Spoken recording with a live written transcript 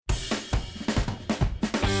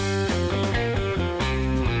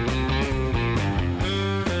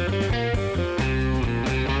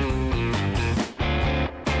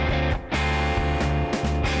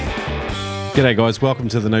G'day guys, welcome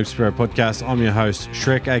to the Noob Spearo podcast. I'm your host,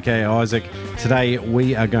 Shrek, aka Isaac. Today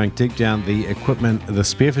we are going deep down the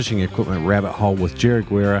spearfishing equipment rabbit hole with Jerry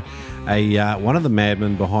Guerra, one of the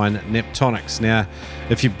madmen behind Neptonics. Now,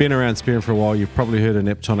 if you've been around spearing for a while, you've probably heard of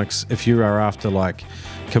Neptonics. If you are after like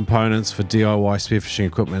components for DIY spearfishing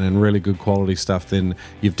equipment and really good quality stuff, then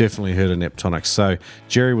you've definitely heard of Neptonics. So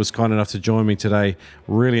Jerry was kind enough to join me today.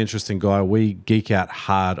 Really interesting guy. We geek out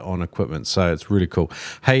hard on equipment, so it's really cool.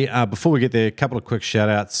 Hey, before we get there, a couple of quick shout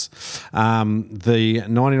outs. The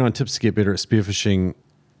 99 Tips to Get Better at Spearfishing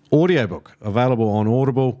audiobook available on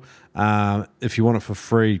Audible. If you want it for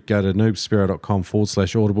free, go to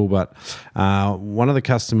noobspearo.com/audible. But one of the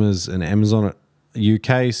customers in Amazon at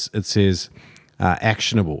UK, it says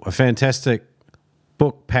actionable, a fantastic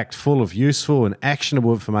book packed full of useful and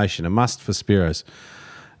actionable information, a must for Spearos.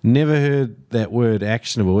 Never heard that word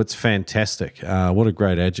actionable. It's fantastic. What a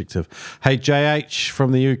great adjective. Hey, JH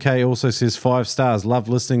from the UK also says 5 stars. Love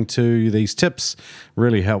listening to these tips.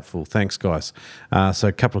 Really helpful. Thanks, guys. So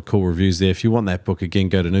a couple of cool reviews there. If you want that book, again,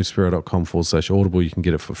 go to noobspearo.com/audible. You can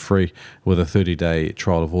get it for free with a 30-day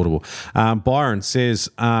trial of Audible. Byron says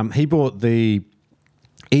he bought the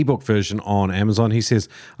ebook version on Amazon. He says,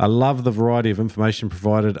 I love the variety of information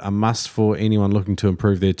provided, a must for anyone looking to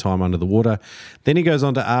improve their time under the water. Then he goes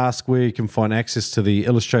on to ask where you can find access to the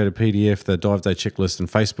illustrated PDF, the Dive Day Checklist and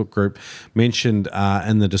Facebook group mentioned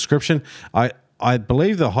in the description. I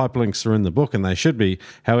believe the hyperlinks are in the book, and they should be.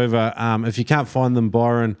 However, if you can't find them,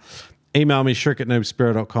 Byron, email me,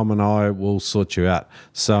 shrek@noobspearo.com, and I will sort you out.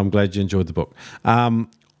 So I'm glad you enjoyed the book.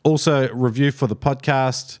 Also, review for the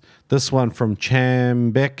podcast. This one from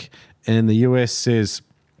Chambeck in the US says,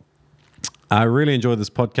 I really enjoyed this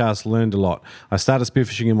podcast, learned a lot. I started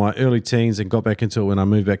spearfishing in my early teens and got back into it when I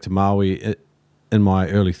moved back to Maui in my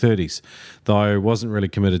early 30s, though I wasn't really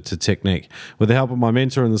committed to technique. With the help of my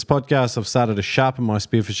mentor in this podcast, I've started to sharpen my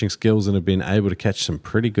spearfishing skills and have been able to catch some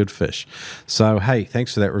pretty good fish. So, hey,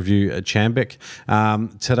 thanks for that review, Chambeck.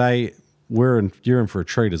 Today, you're in for a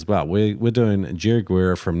treat as well. We're doing Jerry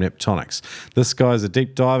Guerra from Neptonics. This guy's a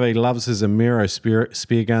deep diver. He loves his Amero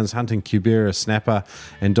spear guns, hunting cubera, snapper,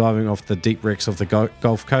 and diving off the deep wrecks of the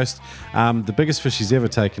Gulf Coast. The biggest fish he's ever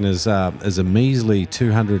taken is a measly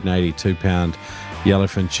 282-pound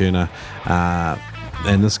yellowfin tuna,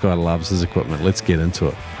 and this guy loves his equipment. Let's get into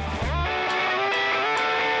it.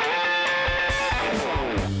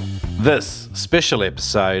 This special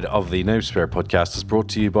episode of the Noob Spearo podcast is brought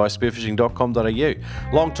to you by spearfishing.com.au.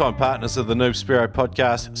 Longtime partners of the Noob Spearo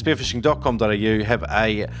podcast, spearfishing.com.au have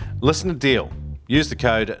a listener deal. Use the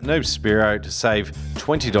code NoobSpearo to save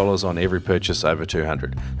 $20 on every purchase over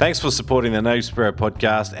 $200. Thanks for supporting the Noob Spearo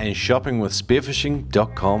podcast and shopping with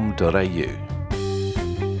spearfishing.com.au.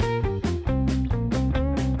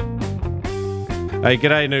 Hey,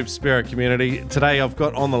 g'day Noob Spearo community. Today I've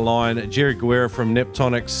got on the line Jerry Guerra from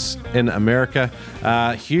Neptonics in America.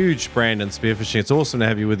 Huge brand in spearfishing. It's awesome to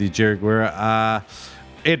have you with you, Jerry Guerra.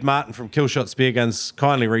 Ed Martin from Killshot Spear Guns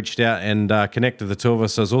kindly reached out and connected the two of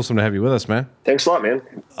us, so it's awesome to have you with us, man. Thanks a lot, man.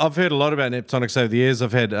 I've heard a lot about Neptonics over the years.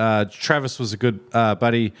 I've had Travis was a good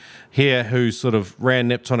buddy here who sort of ran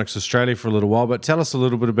Neptonics Australia for a little while, but tell us a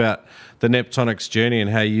little bit about the Neptonics journey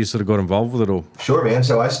and how you sort of got involved with it all. Sure, man.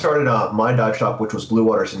 So I started my dive shop, which was Blue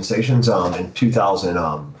Water Sensations, in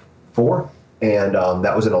 2004, and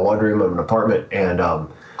that was in a laundry room of an apartment, and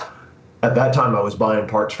at that time, I was buying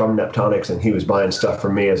parts from Neptonics, and he was buying stuff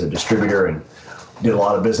from me as a distributor, and did a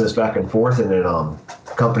lot of business back and forth. And then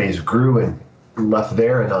companies grew and left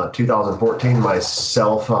there. In 2014,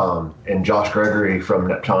 myself and Josh Gregory from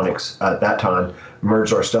Neptonics at that time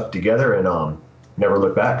merged our stuff together and never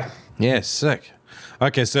looked back. Yeah, sick.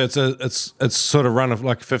 Okay, so it's sort of run of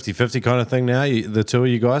like a 50-50 kind of thing now, the two of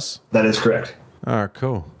you guys? That is correct. Oh,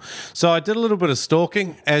 cool. So I did a little bit of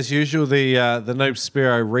stalking. As usual, the Noob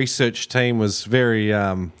Spearo research team was very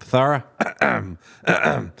thorough.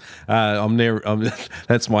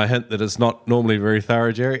 That's my hint that it's not normally very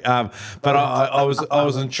thorough, Jerry. But I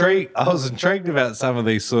was intrigued. I was intrigued about some of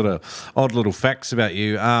these sort of odd little facts about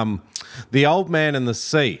you. The Old Man in the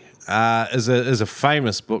Sea is a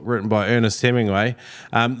famous book written by Ernest Hemingway.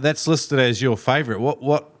 That's listed as your favorite.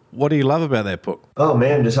 What do you love about that book? Oh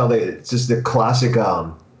man, it's just the classic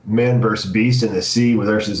man versus beast in the sea, where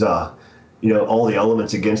there's all the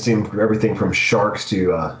elements against him, everything from sharks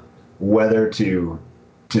to weather to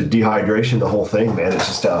dehydration, the whole thing, man. It's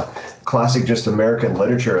just a classic, just American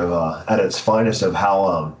literature of at its finest of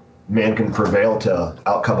how man can prevail to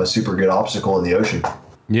outcome a super good obstacle in the ocean.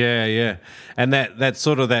 Yeah. And that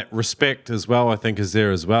sort of that respect as well, I think, is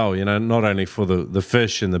there as well, not only for the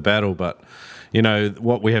fish in the battle, but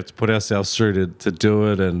what we have to put ourselves through to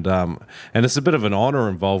do it, and it's a bit of an honor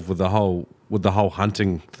involved with the whole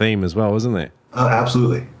hunting theme as well, isn't there?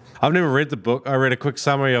 Absolutely. I've never read the book. I read a quick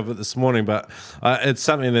summary of it this morning, but it's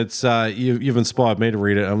something that's you've inspired me to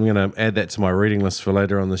read it. I'm going to add that to my reading list for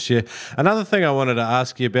later on this year. Another thing I wanted to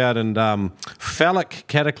ask you about, and Phallic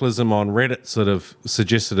Cataclysm on Reddit sort of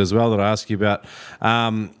suggested as well that I ask you about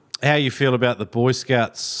how you feel about the Boy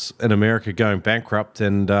Scouts in America going bankrupt,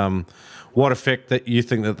 and what effect that you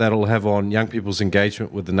think that'll have on young people's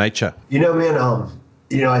engagement with the nature.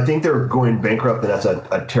 Man, I think they're going bankrupt, and that's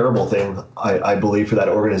a terrible thing, I believe, for that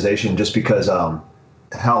organization, just because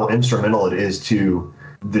how instrumental it is to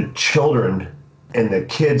the children and the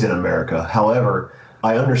kids in America. However,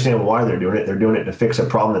 I understand why they're doing it. They're doing it to fix a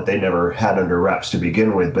problem that they never had under wraps to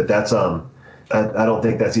begin with. But that's I don't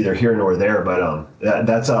think that's either here nor there. But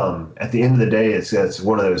that's at the end of the day, it's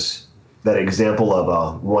one of those, that example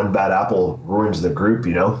of one bad apple ruins the group.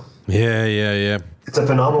 Yeah. It's a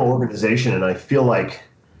phenomenal organization, and I feel like,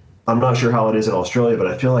 I'm not sure how it is in Australia, but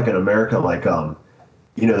I feel like in America, like,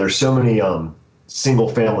 there's so many single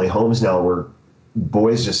family homes now where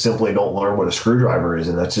boys just simply don't learn what a screwdriver is,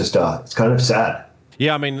 and that's just it's kind of sad.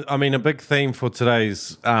 Yeah, I mean, a big theme for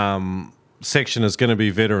today's section is going to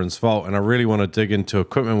be Veterans Vault, and I really want to dig into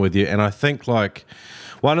equipment with you. And I think, like,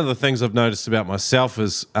 one of the things I've noticed about myself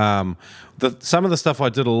is some of the stuff I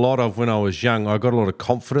did a lot of when I was young, I got a lot of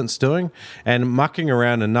confidence doing, and mucking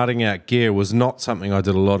around and nutting out gear was not something I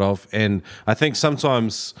did a lot of. And I think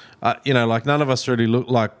sometimes, like, none of us really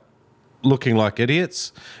looking like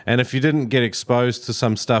idiots, and if you didn't get exposed to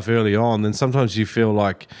some stuff early on, then sometimes you feel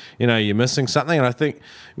like you're missing something. And I think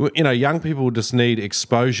young people just need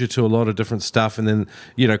exposure to a lot of different stuff, and then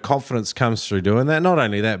confidence comes through doing that. Not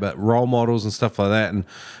only that, but role models and stuff like that.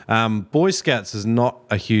 And Boy Scouts is not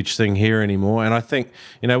a huge thing here anymore, and I think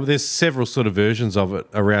there's several sort of versions of it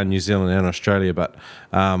around New Zealand and Australia, but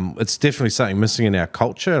it's definitely something missing in our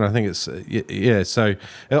culture. And I think it's so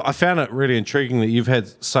I found it really intriguing that you've had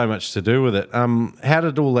so much to do with it. How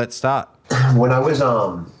did all that start? When I was,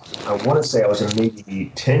 I want to say I was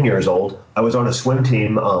maybe 10 years old, I was on a swim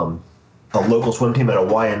team, a local swim team at a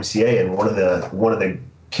YMCA, and one of the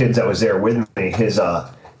kids that was there with me, his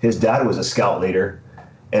dad was a scout leader,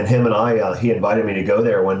 and him and I, he invited me to go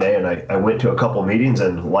there one day, and I went to a couple meetings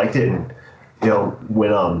and liked it, and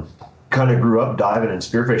when kind of grew up diving and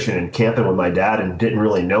spearfishing and camping with my dad, and didn't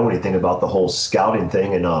really know anything about the whole scouting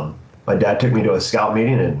thing, and my dad took me to a scout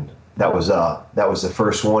meeting, and that was the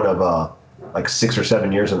first one of like 6 or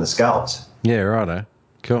 7 years in the Scouts. Yeah, righto.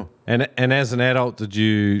 Cool. And as an adult, did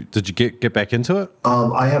you get back into it?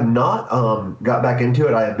 I have not got back into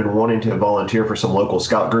it. I have been wanting to volunteer for some local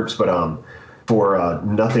Scout groups, but for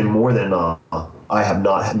nothing more than I have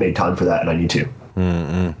not made time for that, and I need to.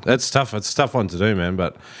 It's tough. It's a tough one to do, man.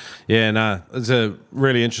 But yeah, no, it's a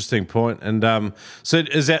really interesting point. And so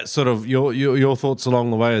is that sort of your thoughts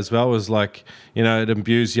along the way as well? Is like it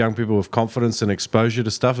imbues young people with confidence and exposure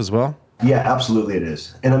to stuff as well? Yeah, absolutely it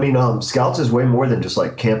is. And I mean, Scouts is way more than just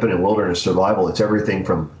like camping and wilderness survival. It's everything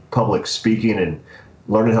from public speaking and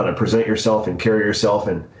learning how to present yourself and carry yourself.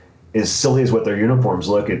 And as silly as what their uniforms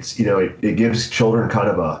look, it's it gives children kind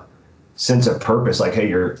of a sense of purpose. Like, hey,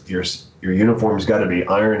 your uniform's got to be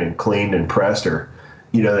ironed and cleaned and pressed, or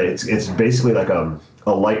it's basically like a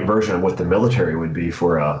light version of what the military would be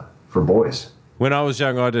for boys. When I was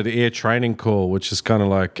young, I did Air Training Corps, which is kind of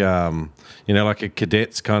like like a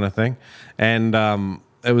cadets kind of thing, and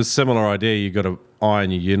it was a similar idea. You got to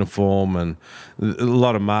iron your uniform and a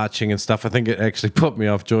lot of marching and stuff. I think it actually put me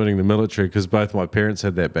off joining the military because both my parents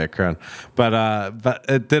had that background, but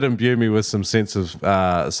it did imbue me with some sense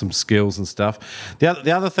of some skills and stuff.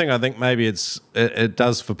 The other thing I think maybe it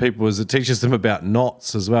does for people is it teaches them about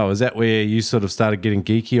knots as well. Is that where you sort of started getting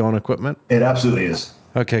geeky on equipment? It absolutely is.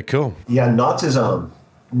 Okay, cool. Yeah, knots is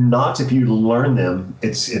knots, if you learn them,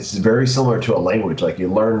 it's very similar to a language. Like, you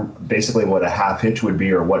learn basically what a half hitch would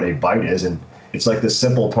be or what a bite is, and it's like the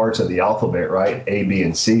simple parts of the alphabet, right? A, B,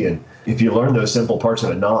 and C. And if you learn those simple parts of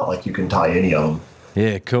a knot, like, you can tie any of them.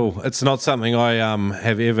 Yeah, cool. It's not something I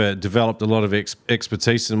have ever developed a lot of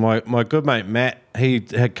expertise in. My good mate Matt, he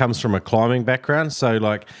comes from a climbing background, so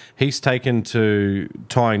like he's taken to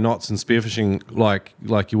tying knots and spearfishing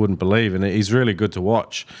like you wouldn't believe, and he's really good to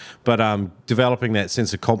watch. But developing that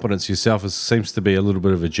sense of competence yourself seems to be a little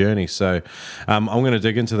bit of a journey. So I'm going to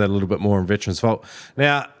dig into that a little bit more in Veterans Vault.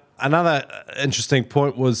 Now, another interesting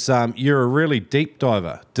point was you're a really deep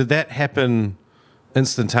diver. Did that happen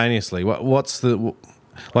instantaneously? What's the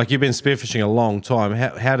like you've been spearfishing a long time.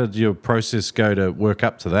 How did your process go to work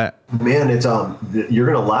up to that? Man, it's you're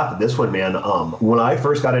gonna laugh at this one, man. When I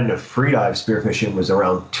first got into freedive spearfishing was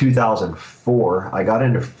around 2004. I got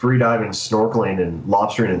into freediving, snorkeling, and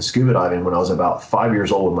lobstering and scuba diving when I was about 5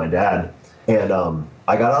 years old with my dad. And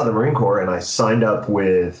I got out of the Marine Corps and I signed up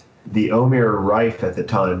with the Omir Rife at the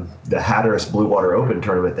time, the Hatteras Blue Water Open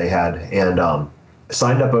tournament they had, and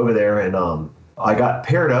signed up over there. And I got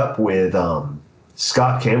paired up with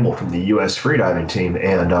Scott Campbell from the U.S. freediving team,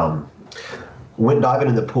 and went diving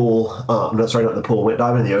in the pool. Not in the pool. Went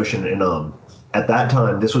diving in the ocean, and at that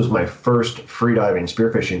time, this was my first freediving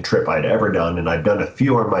spearfishing trip I'd ever done, and I'd done a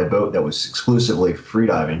few on my boat that was exclusively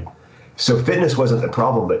freediving. So fitness wasn't the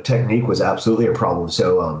problem, but technique was absolutely a problem.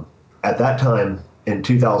 So at that time, in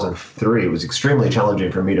 2003, it was extremely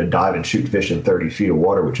challenging for me to dive and shoot fish in 30 feet of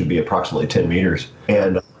water, which would be approximately 10 meters.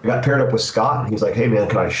 And I got paired up with Scott, and he's like, hey, man,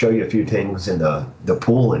 can I show you a few things in the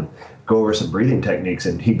pool and go over some breathing techniques?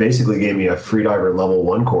 And he basically gave me a freediver level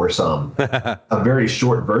 1 course, a very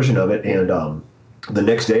short version of it. And the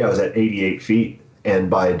next day I was at 88 feet.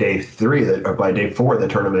 And by day 4 of the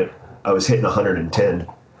tournament, I was hitting 110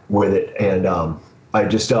 with it. And I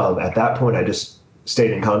just, at that point, I just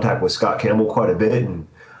stayed in contact with Scott Campbell quite a bit, and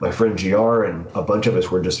my friend GR, and a bunch of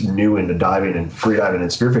us were just new into diving and freediving and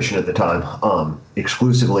spearfishing at the time,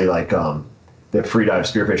 exclusively like the freedive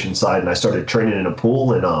spearfishing side. And I started training in a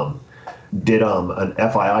pool and did an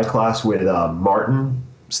FII class with Martin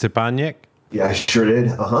Stepaniak. Yeah, I sure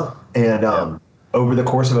did. And over the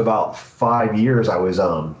course of about 5 years, I was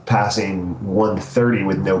passing 130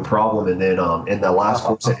 with no problem. And then in the last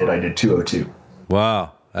course I did 202.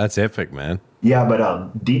 Wow, that's epic, man. Yeah,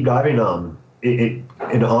 but deep diving, it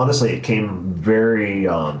honestly, it came very,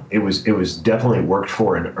 it was definitely worked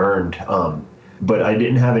for and earned, but I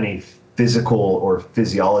didn't have any physical or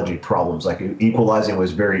physiology problems. Like equalizing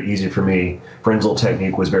was very easy for me. Frenzel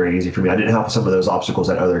technique was very easy for me. I didn't have some of those obstacles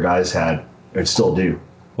that other guys had, and still do.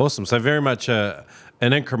 Awesome. So very much an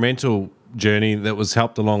incremental journey that was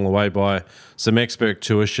helped along the way by some expert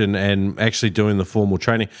tuition and actually doing the formal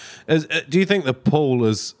training. Do you think the pool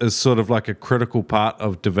is sort of like a critical part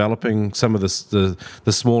of developing some of the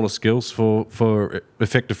smaller skills for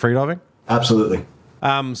effective freediving? Absolutely.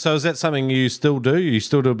 So is that something you still do? You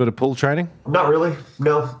still do a bit of pool training? Not really.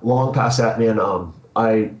 No, long past that, man.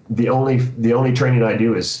 The only training I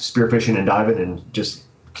do is spearfishing and diving, and just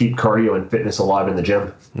keep cardio and fitness alive in the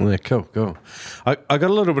gym. Yeah, cool. I got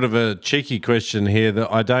a little bit of a cheeky question here that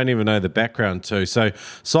I don't even know the background to. So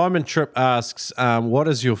Simon Tripp asks, what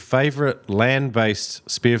is your favorite land-based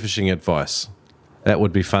spearfishing advice? That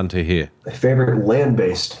would be fun to hear. My favorite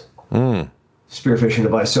land-based spearfishing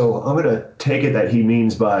advice. So I'm going to take it that he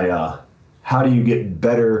means by how do you get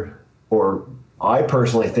better, or I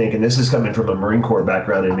personally think, and this is coming from a Marine Corps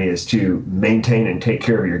background in me, is to maintain and take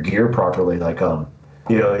care of your gear properly. Like,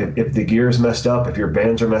 if the gear is messed up, if your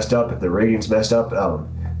bands are messed up, if the rigging's messed up,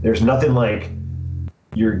 there's nothing like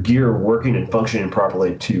your gear working and functioning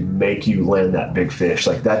properly to make you land that big fish.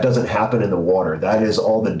 Like, that doesn't happen in the water. That is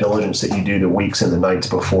all the diligence that you do the weeks and the nights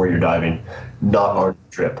before you're diving, not on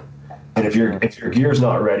the trip. And if your gear's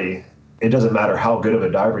not ready, it doesn't matter how good of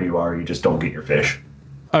a diver you are, you just don't get your fish.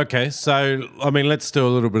 Okay, so, let's do a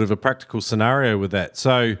little bit of a practical scenario with that.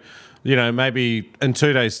 So, maybe in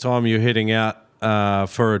 2 days' time you're heading out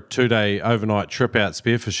for a 2-day overnight trip out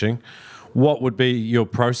spearfishing. What would be your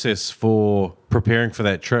process for preparing for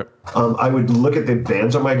that trip? I would look at the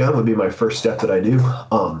bands on my gun, would be my first step that I do.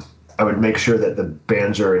 I would make sure that the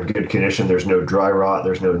bands are in good condition. There's no dry rot,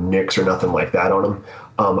 there's no nicks or nothing like that on them.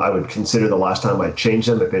 I would consider the last time I changed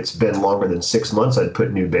them. If it's been longer than 6 months, I'd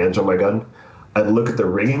put new bands on my gun. I'd look at the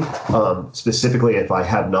rigging. Specifically, if I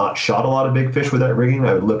have not shot a lot of big fish with that rigging,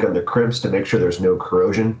 I would look on the crimps to make sure there's no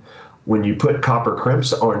corrosion. When you put copper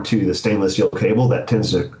crimps onto the stainless steel cable, that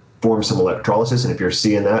tends to form some electrolysis. And if you're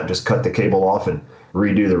seeing that, just cut the cable off and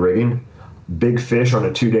redo the rigging. Big fish on a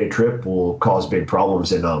 2-day trip will cause big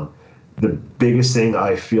problems. And the biggest thing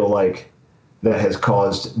I feel like that has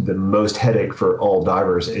caused the most headache for all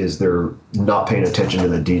divers is they're not paying attention to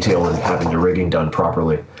the detail and having the rigging done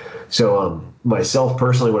properly. So myself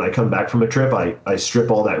personally, when I come back from a trip, I strip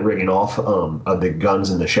all that rigging off of the guns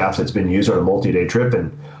and the shafts that's been used on a multi-day trip,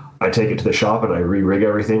 and I take it to the shop and I re-rig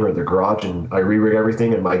everything, or the garage, and I re-rig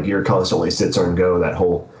everything, and my gear constantly sits on go, that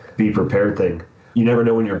whole be prepared thing. You never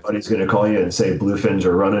know when your buddy's going to call you and say bluefins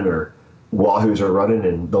are running or wahoos are running,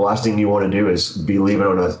 and the last thing you want to do is be leaving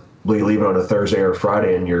on a Thursday or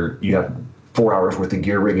Friday, and you have 4 hours worth of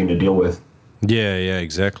gear rigging to deal with. Yeah,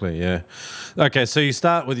 exactly. Yeah. Okay, so you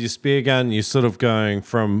start with your spear gun. You're sort of going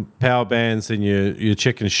from power bands, and your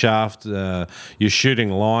chicken shaft, your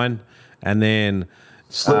shooting line, and then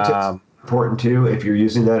Slip tips important too. If you're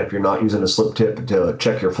using that, if you're not using a slip tip, to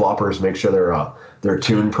check your floppers, make sure they're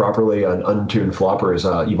tuned properly. An untuned flopper is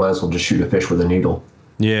you might as well just shoot a fish with a needle.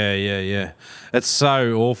 Yeah. It's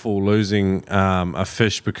so awful losing a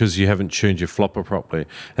fish because you haven't tuned your flopper properly.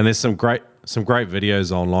 And there's some great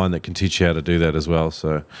videos online that can teach you how to do that as well.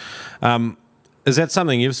 So, is that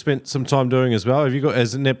something you've spent some time doing as well?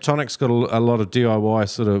 Has Neptonics got a lot of DIY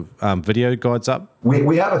sort of video guides up?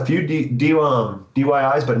 We have a few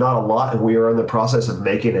DIYs, but not a lot, and we are in the process of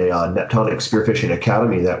making a Neptonic Spearfishing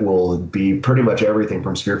Academy that will be pretty much everything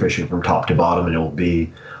from spearfishing from top to bottom, and it will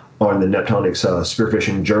be on the Neptonics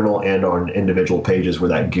Spearfishing Journal and on individual pages where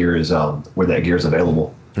that gear is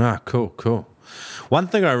available. Ah, cool. One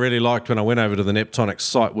thing I really liked when I went over to the Neptonics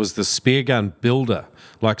site was the spear gun builder.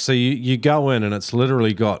 Like, so you go in and it's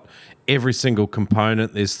literally got every single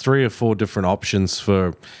component. There's 3 or 4 different options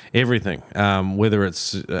for everything, whether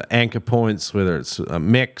it's anchor points, whether it's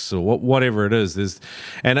mechs or whatever it is.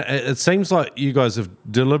 And it seems like you guys have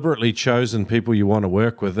deliberately chosen people you want to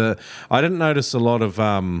work with. I didn't notice a lot of,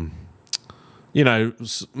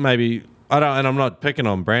 maybe I don't, and I'm not picking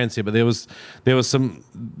on brands here, but there was some.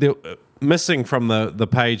 Missing from the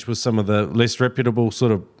page was some of the less reputable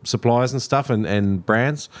sort of suppliers and stuff and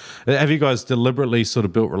brands. Have you guys deliberately sort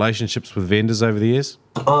of built relationships with vendors over the years?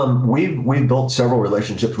 We've built several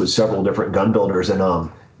relationships with several different gun builders,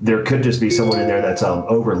 and there could just be someone in there that's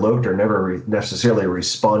overlooked or never necessarily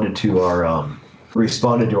responded to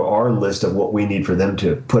our list of what we need for them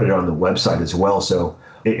to put it on the website as well. So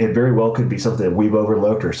it very well could be something that we've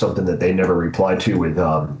overlooked or something that they never replied to with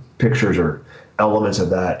pictures or elements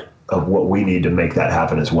of what we need to make that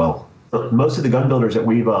happen as well. Most of the gun builders that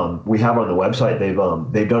we have on the website,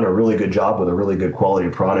 they've done a really good job with a really good quality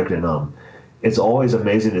product, and it's always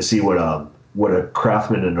amazing to see what a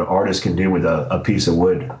craftsman and an artist can do with a piece of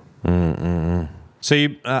wood. So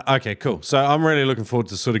okay, cool. So I'm really looking forward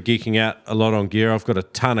to sort of geeking out a lot on gear. I've got a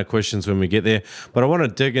ton of questions when we get there, but I want to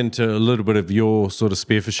dig into a little bit of your sort of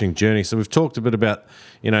spearfishing journey. So we've talked a bit about,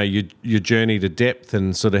 your journey to depth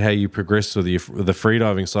and sort of how you progressed with the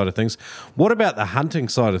freediving side of things. What about the hunting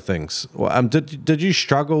side of things? Did you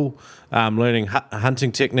struggle learning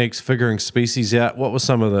hunting techniques, figuring species out? What were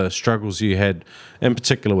some of the struggles you had in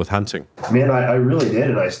particular with hunting? Man, I really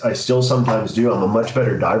did, and I still sometimes do. I'm a much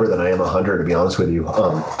better diver than I am a hunter, to be honest with you.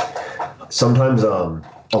 Sometimes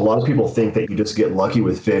a lot of people think that you just get lucky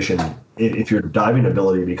with fish, and if your diving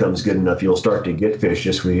ability becomes good enough, you'll start to get fish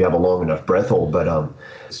just when you have a long enough breath hold. But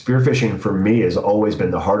spearfishing for me has always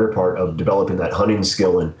been the harder part of developing that hunting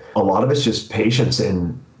skill, and a lot of it's just patience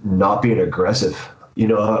and not being aggressive.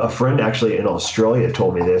 A friend actually in Australia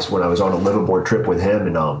told me this when I was on a liveaboard trip with him,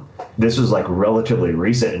 and this was like relatively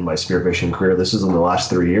recent in my spearfishing career. This is in the last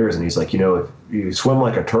 3 years, and he's like, if you swim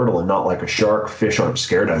like a turtle and not like a shark, fish aren't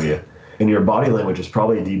scared of you. And your body language is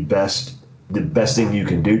probably the best thing you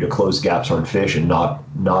can do to close gaps on fish and not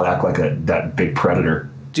act like that big predator.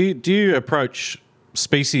 Do you approach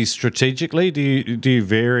species strategically? Do you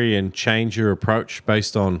vary and change your approach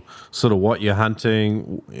based on sort of what you're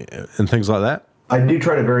hunting and things like that? I do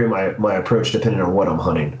try to vary my approach depending on what I'm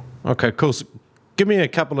hunting. Okay, cool. So give me a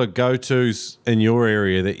couple of go-tos in your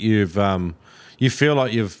area that you feel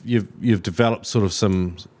like you've developed sort of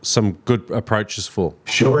some good approaches for.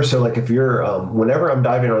 Sure. So like if you're whenever I'm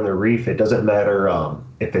diving on the reef, it doesn't matter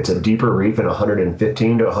if it's a deeper reef in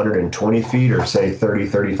 115 to 120 feet or say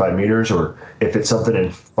 35 meters, or if it's something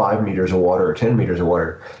in 5 meters of water or 10 meters of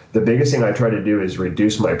water. The biggest thing I try to do is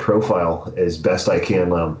reduce my profile as best I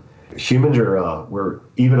can. Humans we're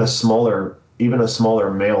even a smaller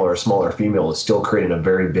male or a smaller female is still creating a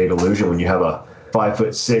very big illusion when you have a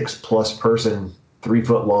 5'6" plus person, 3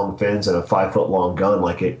 foot long fins, and a 5 foot long gun.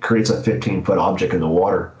 Like, it creates a 15-foot object in the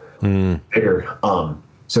water, bigger.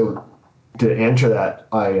 So to answer that,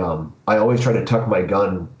 I always try to tuck my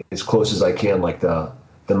gun as close as I can, like the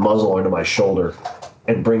muzzle under my shoulder,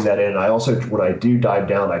 and bring that in. I also, when I do dive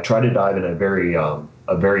down, I try to dive in a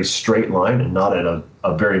very straight line and not at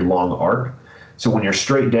a very long arc. So when you're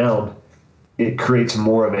straight down, it creates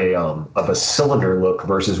more of a cylinder look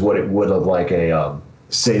versus what it would have like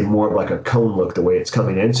more of like a cone look the way it's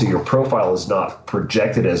coming in. So your profile is not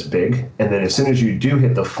projected as big. And then as soon as you do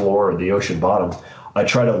hit the floor or the ocean bottom, I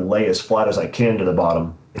try to lay as flat as I can to the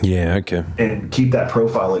bottom. Yeah, okay. And keep that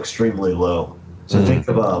profile extremely low. So think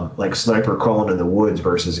of like sniper crawling in the woods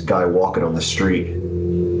versus a guy walking on the street.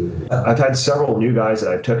 I've had several new guys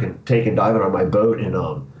that I've taken diving on my boat, and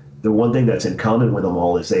the one thing that's in common with them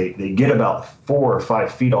all is they get about 4 or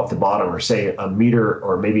 5 feet off the bottom, or say a meter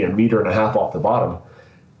or maybe a meter and a half off the bottom,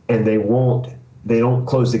 and they don't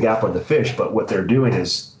close the gap on the fish. But what they're doing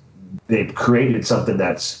is they've created something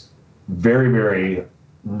that's very, very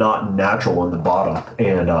not natural on the bottom,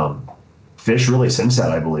 and fish really sense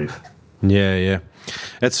that, I believe. Yeah.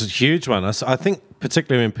 It's a huge one. I think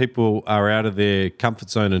particularly when people are out of their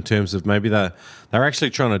comfort zone in terms of maybe they're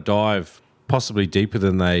actually trying to dive possibly deeper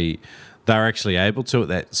than they're actually able to at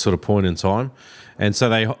that sort of point in time. And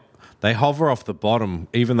so they hover off the bottom,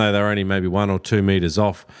 even though they're only maybe 1 or 2 meters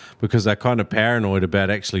off, because they're kind of paranoid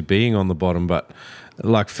about actually being on the bottom. But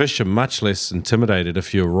like, fish are much less intimidated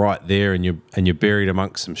if you're right there and you're buried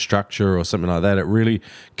amongst some structure or something like that. It really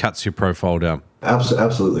cuts your profile down.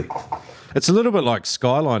 Absolutely. It's a little bit like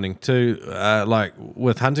skylining too, like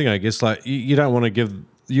with hunting, I guess. Like you don't want to give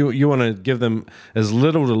you want to give them as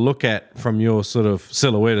little to look at from your sort of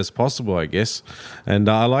silhouette as possible, I guess. And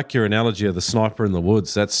I like your analogy of the sniper in the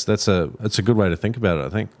woods. It's a good way to think about it, I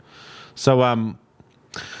think. So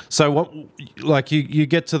what, like you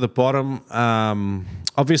get to the bottom.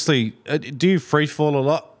 Obviously, do you free fall a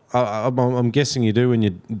lot? I'm guessing you do when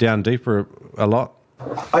you're down deeper a lot.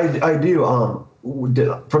 I do.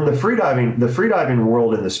 From the freediving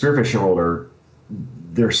world and the spearfishing world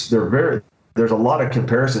there's a lot of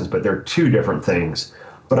comparisons, but they're two different things.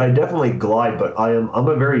 But I definitely glide, but I'm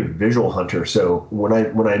a very visual hunter. So what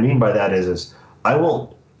I mean by that is I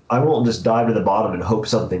won't just dive to the bottom and hope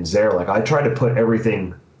something's there. Like, I try to put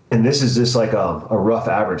everything, and this is just like a rough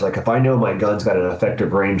average. Like, if I know my gun's got an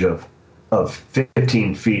effective range of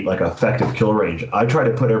 15 feet, like effective kill range, I try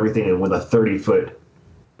to put everything in with a 30-foot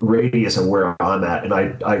radius of where I'm at, and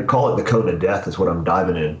I call it the cone of death is what I'm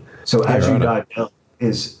diving in. So as you dive down,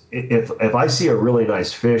 is if I see a really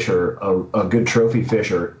nice fish or a good trophy fish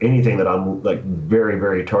or anything that I'm like very,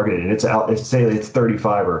 very targeted, and it's say it's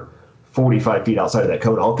 35 or 45 feet outside of that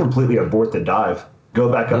cone, I'll completely abort the dive,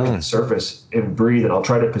 go back up to the surface and breathe, and I'll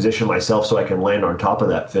try to position myself so I can land on top of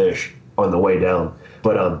that fish on the way down.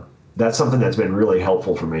 But that's something that's been really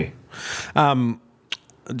helpful for me.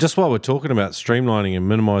 Just while we're talking about streamlining and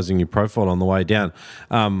minimizing your profile on the way down,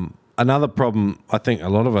 another problem I think a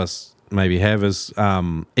lot of us maybe have is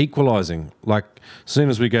equalizing. Like, as soon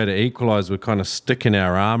as we go to equalize, we're kind of sticking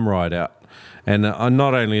our arm right out. And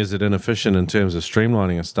not only is it inefficient in terms of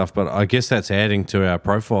streamlining and stuff, but I guess that's adding to our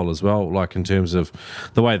profile as well, like in terms of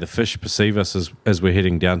the way the fish perceive us as we're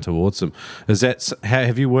heading down towards them.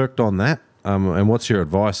 Have you worked on that? And what's your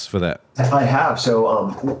advice for that? I have. So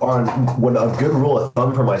what a good rule of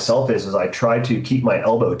thumb for myself is I try to keep my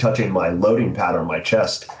elbow touching my loading pad on my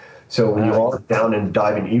chest. So when you are down and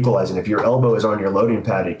diving, equalizing, if your elbow is on your loading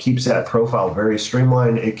pad, it keeps that profile very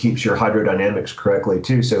streamlined. It keeps your hydrodynamics correctly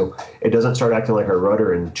too, so it doesn't start acting like a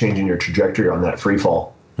rudder and changing your trajectory on that free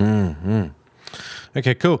fall. Mm-hmm.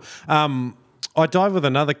 Okay, cool. I dive with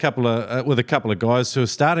a couple of guys who are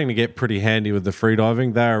starting to get pretty handy with the free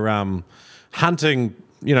diving. They're hunting,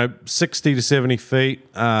 60 to 70 feet,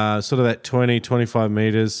 sort of that 20, 25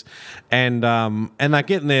 meters. And they're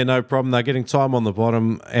getting there no problem. They're getting time on the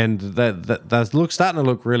bottom, and they're starting to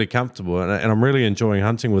look really comfortable. And I'm really enjoying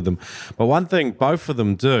hunting with them. But one thing both of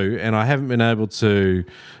them do, and I haven't been able to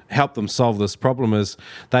help them solve this problem, is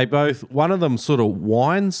one of them sort of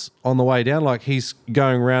winds on the way down, like he's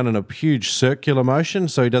going around in a huge circular motion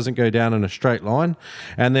so he doesn't go down in a straight line.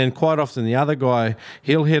 And then quite often the other guy,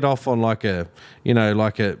 he'll head off on like a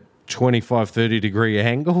 25, 30 degree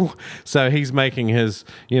angle. So he's making his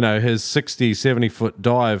 60, 70 foot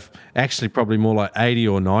dive actually probably more like 80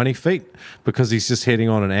 or 90 feet because he's just heading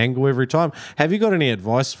on an angle every time. Have you got any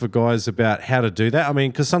advice for guys about how to do that? I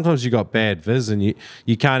mean, because sometimes you got bad viz and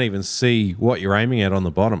you can't even see what you're aiming at on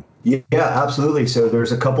the bottom. Yeah, absolutely. So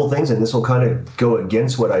there's a couple things, and this will kind of go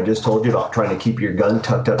against what I just told you about trying to keep your gun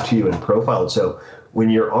tucked up to you and profiled. So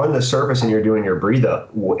when you're on the surface and you're doing your breathe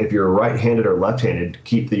up, if you're right-handed or left-handed,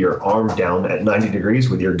 keep your arm down at 90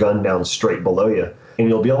 degrees with your gun down straight below you, and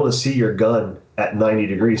you'll be able to see your gun at 90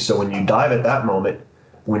 degrees. So when you dive at that moment,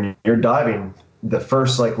 when you're diving, the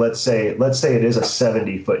first, like, let's say it is a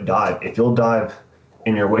 70-foot dive. If you'll dive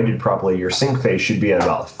and you're weighted properly, your sink phase should be at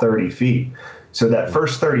about 30 feet. So that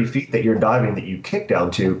first 30 feet that you're diving that you kick down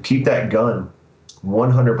to, keep that gun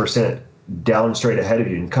 100% down straight ahead of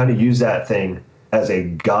you, and kind of use that thing as a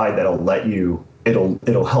guide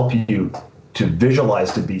it'll help you to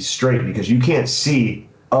visualize to be straight, because you can't see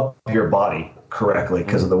up your body correctly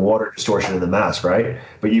because of the water distortion in the mask, right?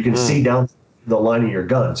 But you can see down the line of your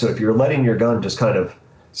gun. So if you're letting your gun just kind of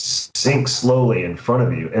sink slowly in front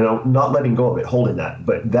of you, and I'm not letting go of it, holding that,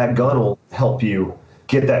 but that gun will help you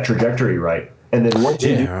get that trajectory right. And then once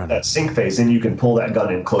you do right. that sink phase, then you can pull that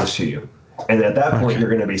gun in close to you. And at that point, you're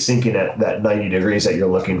going to be sinking at that 90 degrees that you're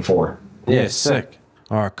looking for. Yeah, sick.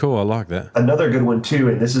 All right, cool. I like that. Another good one too,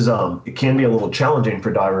 and this is it can be a little challenging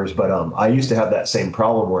for divers, but I used to have that same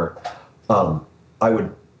problem where I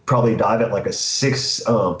would probably dive at like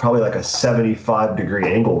probably like a 75 degree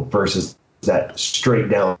angle versus that straight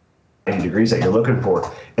down 90 degrees that you're looking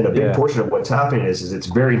for. And a big portion of what's happening is it's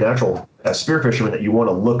very natural as spearfishermen that you want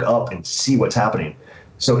to look up and see what's happening.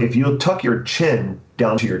 So if you tuck your chin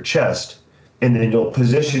down to your chest and then you'll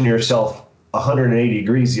position yourself 180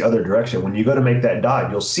 degrees the other direction, when you go to make that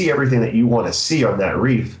dive, you'll see everything that you want to see on that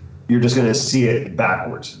reef. You're just going to see it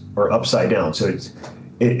backwards or upside down. So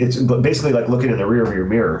it's basically like looking in the rear of your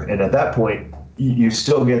mirror. And at that point, you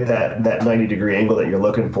still get that 90 degree angle that you're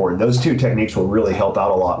looking for. And those two techniques will really help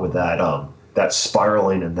out a lot with that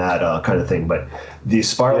spiraling and that kind of thing. But the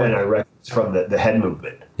spiraling, I reckon, is from the head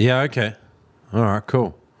movement. Yeah, okay. All right,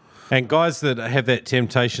 cool. And guys that have that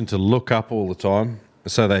temptation to look up all the time,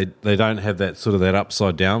 so they don't have that sort of that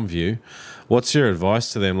upside down view, what's your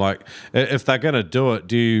advice to them? Like, if they're going to do it,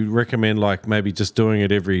 do you recommend like maybe just doing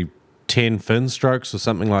it every 10 fin strokes or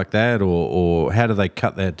something like that, or how do they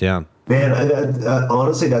cut that down? Man,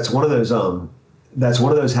 honestly, that's one of those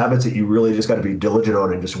habits that you really just got to be diligent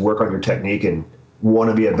on and just work on your technique and want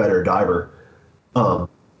to be a better diver.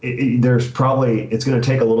 It's going to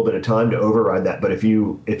take a little bit of time to override that, but if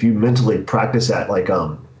you mentally practice that, like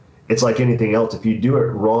it's like anything else. If you do it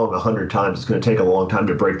wrong 100 times, it's going to take a long time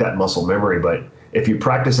to break that muscle memory. But if you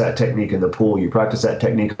practice that technique in the pool, you practice that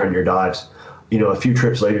technique on your dives, a few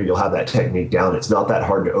trips later, you'll have that technique down. It's not that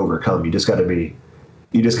hard to overcome. You just got to be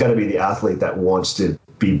the athlete that wants to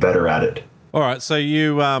be better at it. All right. So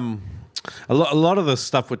you, a lot of the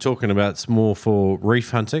stuff we're talking about is more for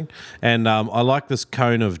reef hunting, and I like this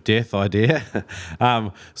cone of death idea.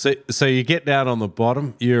 So you get down on the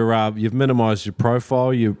bottom. You've minimised your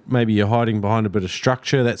profile. You're hiding behind a bit of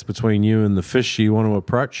structure that's between you and the fish you want to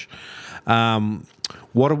approach.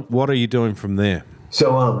 What are you doing from there?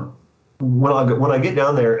 So when I get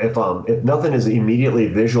down there, if nothing is immediately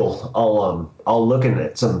visual, I'll look in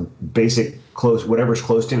at some basic whatever's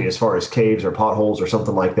close to me as far as caves or potholes or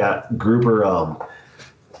something like that. Grouper,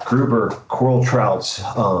 coral trouts,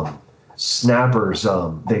 snappers.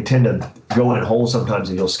 They tend to go in holes sometimes,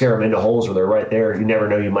 and you'll scare them into holes where they're right there. You never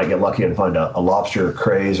know, you might get lucky and find a lobster or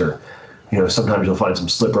crays, or sometimes you'll find some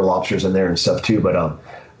slipper lobsters in there and stuff too. But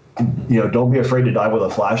don't be afraid to dive with a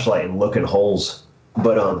flashlight and look in holes.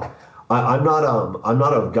 But I'm not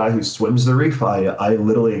a guy who swims the reef. I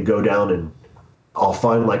literally go down and I'll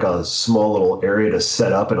find like a small little area to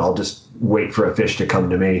set up, and I'll just wait for a fish to come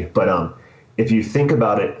to me. But if you think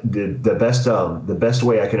about it, the best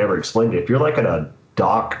way I can ever explain it, if you're like at a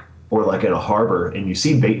dock or like in a harbor and you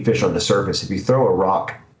see bait fish on the surface, if you throw a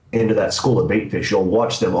rock into that school of bait fish, you'll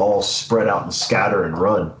watch them all spread out and scatter and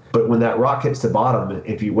run. But when that rock hits the bottom,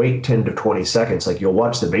 if you wait 10 to 20 seconds, like you'll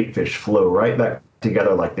watch the bait fish flow right back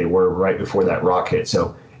together like they were right before that rock hit.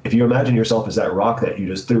 So if you imagine yourself as that rock that you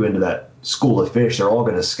just threw into that school of fish, they're all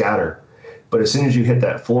going to scatter. But as soon as you hit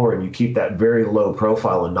that floor and you keep that very low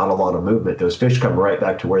profile and not a lot of movement, those fish come right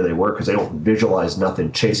back to where they were because they don't visualize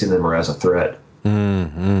nothing chasing them or as a threat.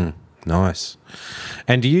 Mm-hmm. Nice.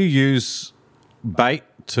 And do you use bait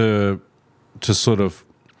to sort of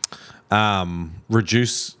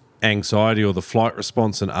reduce anxiety or the flight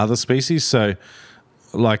response in other species? So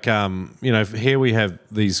like, here we have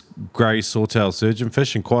these grey swordtail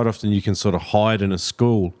surgeonfish, and quite often you can sort of hide in a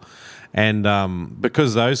school. And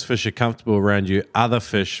because those fish are comfortable around you, other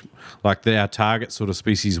fish, like our target sort of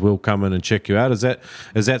species, will come in and check you out. Is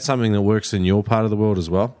that something that works in your part of the world as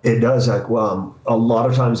well? It does. Like, a lot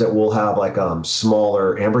of times that we'll have like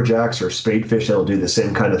smaller amberjacks or spadefish that'll do the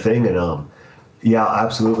same kind of thing. And yeah,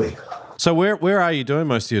 absolutely. So where are you doing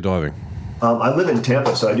most of your diving? I live in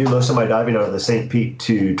Tampa, so I do most of my diving out of the St. Pete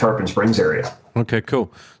to Tarpon Springs area. Okay,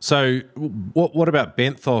 cool. So what about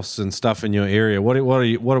benthos and stuff in your area? What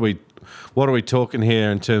are we talking here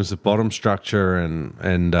in terms of bottom structure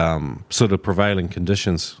and sort of prevailing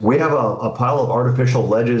conditions? We have a pile of artificial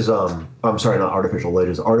ledges. I'm sorry, not artificial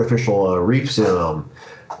ledges, artificial reefs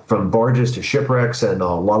from barges to shipwrecks, and a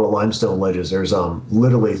lot of limestone ledges. There's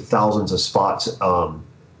literally thousands of spots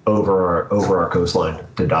over our coastline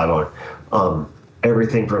to dive on.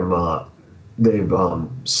 Everything from they've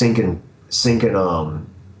sinking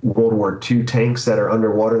World War II tanks that are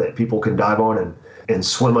underwater that people can dive on and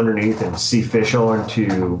swim underneath and see fish on,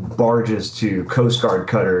 to barges, to Coast Guard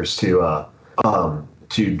cutters, to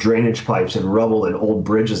drainage pipes and rubble and old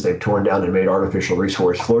bridges they've torn down and made artificial reefs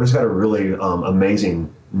for us. Florida's got a really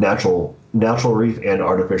amazing natural reef and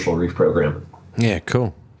artificial reef program. Yeah,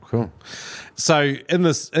 cool. So in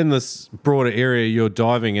this broader area you're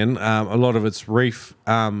diving in, a lot of it's reef.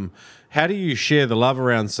 How do you share the love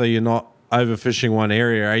around so you're not overfishing one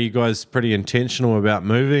area? Are you guys pretty intentional about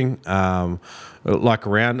moving, like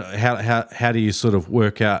around? How do you sort of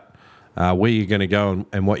work out where you're going to go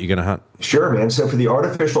and what you're going to hunt? Sure, man. So for the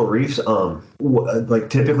artificial reefs, like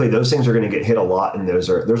typically those things are going to get hit a lot, and there's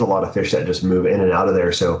a lot of fish that just move in and out of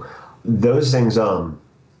there. So those things,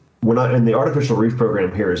 when in the artificial reef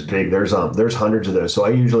program here is big. There's hundreds of those. So I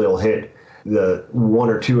usually will hit the one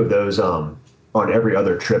or two of those on every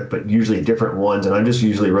other trip, but usually different ones. And I'm just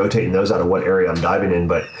usually rotating those out of what area I'm diving in.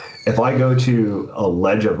 But if I go to a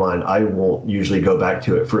ledge of mine, I won't usually go back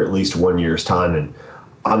to it for at least 1 year's time. And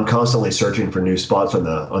I'm constantly searching for new spots on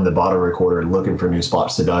the bottom recorder and looking for new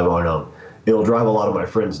spots to dive on. It'll drive a lot of my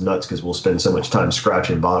friends nuts because we'll spend so much time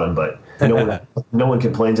scratching bottom, but no one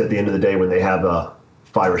complains at the end of the day when they have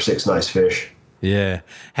 5 or 6 nice fish. Yeah.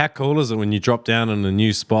 How cool is it when you drop down in a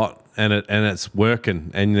new spot and it's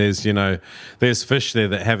working and there's fish there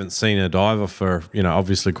that haven't seen a diver for,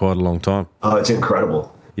 obviously quite a long time? Oh, it's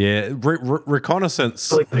incredible. Yeah.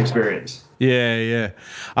 Reconnaissance. It's like an experience. Yeah.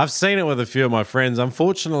 I've seen it with a few of my friends.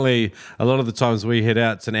 Unfortunately, a lot of the times we head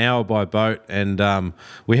out, it's an hour by boat, and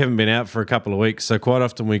we haven't been out for a couple of weeks. So quite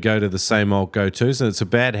often we go to the same old go-tos, and it's a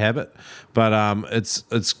bad habit, but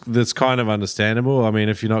it's kind of understandable. I mean,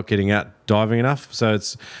 if you're not getting out diving enough, so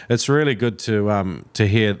it's really good to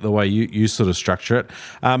hear the way you sort of structure it.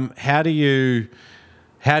 How do you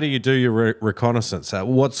do your reconnaissance?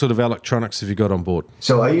 What sort of electronics have you got on board?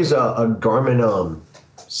 So I use a Garmin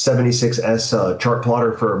 76S chart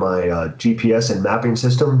plotter for my GPS and mapping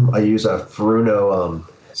system. I use a Furuno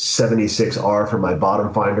 76R for my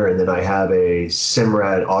bottom finder, and then I have a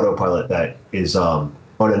Simrad autopilot that is on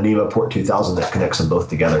a NEMA Port 2000 that connects them both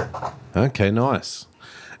together. Okay, nice.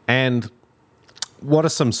 And what are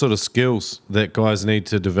some sort of skills that guys need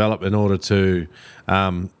to develop in order to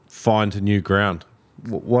find new ground?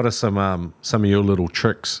 What are some of your little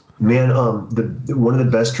tricks? Man, one of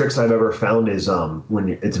the best tricks I've ever found is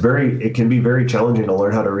it can be very challenging to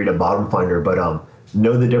learn how to read a bottom finder, but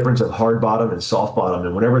know the difference of hard bottom and soft bottom.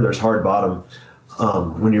 And whenever there's hard bottom,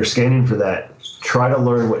 when you're scanning for that, try to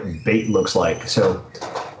learn what bait looks like. So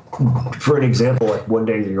for an example, like one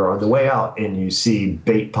day you're on the way out and you see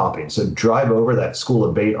bait popping. So drive over that school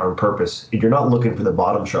of bait on purpose. You're not looking for the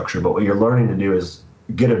bottom structure, but what you're learning to do is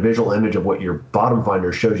get a visual image of what your bottom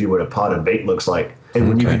finder shows you what a pot of bait looks like. And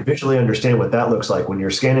when you can visually understand what that looks like, when you're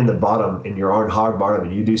scanning the bottom and you're on hard bottom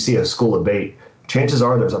and you do see a school of bait, chances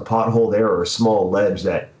are there's a pothole there or a small ledge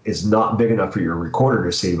that is not big enough for your recorder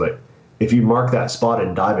to see. But if you mark that spot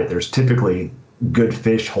and dive it, there's typically good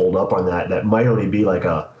fish holed up on that might only be like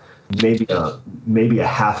maybe a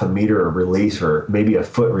half a meter of release or maybe a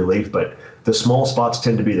foot relief. But the small spots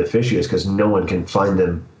tend to be the fishiest because no one can find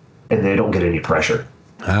them and they don't get any pressure.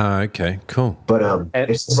 Ah, okay, cool. But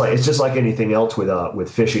it's just like anything else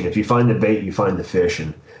with fishing. If you find the bait, you find the fish,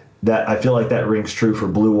 and that I feel like that rings true for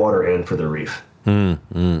blue water and for the reef. And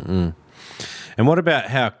what about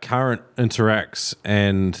how current interacts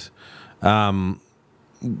and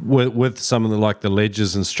with some of the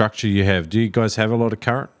ledges and structure you have? Do you guys have a lot of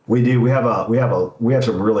current? We do. We have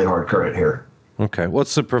some really hard current here. Okay,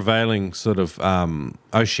 what's the prevailing sort of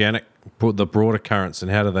oceanic, the broader currents, and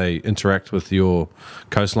how do they interact with your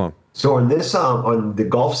coastline? So on this, on the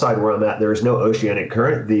Gulf side where I'm at, there is no oceanic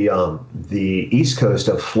current. The east coast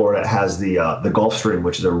of Florida has the Gulf Stream,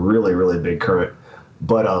 which is a really, really big current.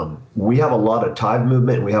 But we have a lot of tide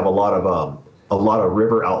movement. We have a lot of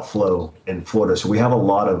river outflow in Florida. So we have a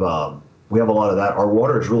lot of that. Our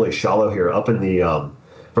water is really shallow here. Up in the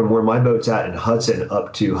from where my boat's at in Hudson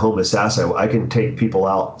up to Homosassa, I can take people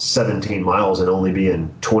out 17 miles and only be in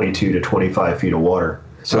 22 to 25 feet of water.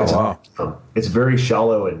 So it's very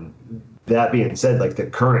shallow. And that being said, like the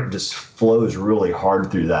current just flows really hard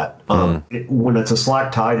through that. When it's a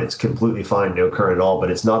slack tide, it's completely fine, no current at all. But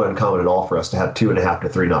it's not uncommon at all for us to have 2.5 to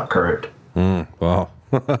 3 knot current. Wow.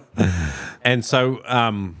 And so,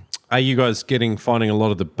 are you guys finding a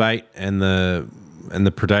lot of the bait and the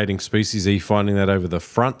predating species? Are you finding that over the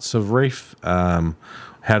fronts of reef?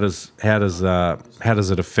 How does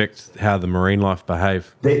it affect how the marine life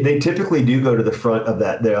behave? They typically do go to the front of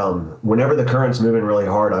that. Whenever the current's moving really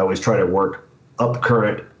hard, I always try to work up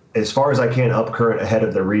current as far as I can, up current ahead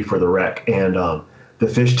of the reef or the wreck. And the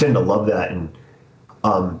fish tend to love that. And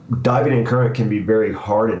diving in current can be very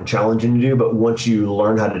hard and challenging to do, but once you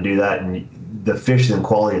learn how to do that, and the fish and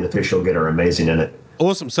quality of the fish you'll get are amazing in it.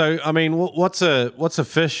 Awesome. So, I mean, what's a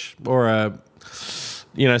fish or a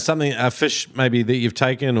fish maybe that you've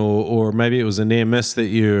taken, or maybe it was a near miss that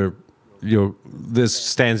you're this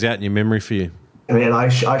stands out in your memory for you? I mean, I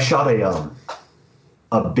shot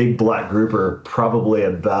a big black grouper probably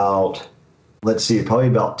about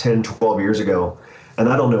 10, 12 years ago. And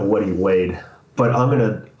I don't know what he weighed, but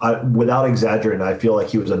without exaggerating, I feel like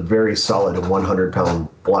he was a very solid 100-pound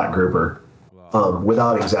black grouper.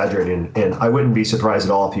 Without exaggerating, and I wouldn't be surprised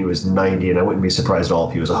at all if he was 90, and I wouldn't be surprised at all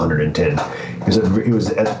if he was 110. He was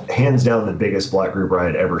hands down the biggest black grouper I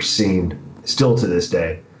had ever seen, still to this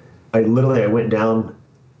day. I went down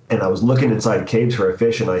and I was looking inside caves for a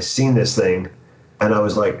fish, and I seen this thing, and I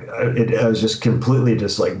was like, I was just completely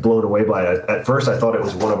blown away by it. At first, I thought it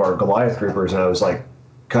was one of our Goliath groupers, and I was like,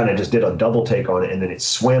 kind of just did a double take on it, and then it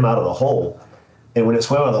swam out of the hole. And when it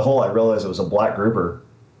swam out of the hole, I realized it was a black grouper.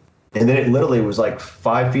 And then it literally was like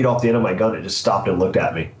 5 feet off the end of my gun. It just stopped and looked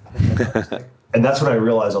at me. And that's when I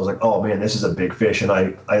realized, I was like, oh man, this is a big fish. And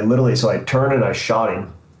I turned and I shot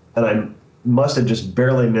him, and I must have just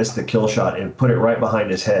barely missed the kill shot and put it right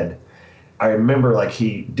behind his head. I remember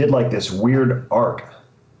he did this weird arc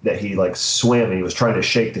that he swam, and he was trying to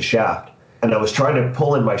shake the shaft. And I was trying to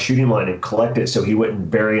pull in my shooting line and collect it so he wouldn't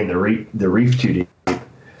bury in the reef too deep.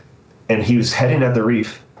 And he was heading at the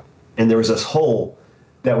reef, and there was this hole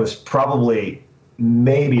that was probably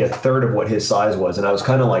maybe a third of what his size was. And I was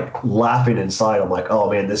kind of laughing inside. I'm like,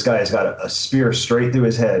 oh man, this guy has got a spear straight through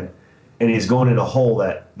his head, and he's going in a hole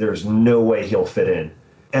that there's no way he'll fit in.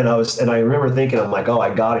 And I remember thinking, I'm like, oh,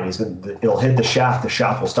 I got him. It'll hit the shaft. The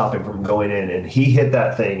shaft will stop him from going in. And he hit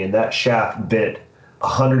that thing, and that shaft bit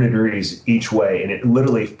 100 degrees each way, and it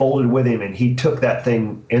literally folded with him, and he took that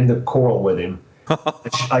thing in the coral with him.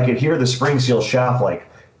 I could hear the spring seal shaft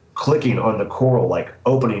clicking on the coral,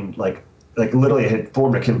 opening, literally it had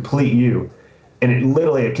formed a complete U, and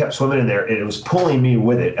it kept swimming in there, and it was pulling me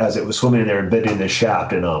with it as it was swimming in there and bending the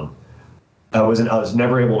shaft. And I was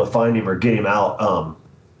never able to find him or get him out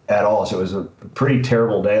at all. So it was a pretty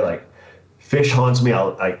terrible day. Fish haunts me.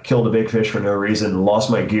 I killed a big fish for no reason,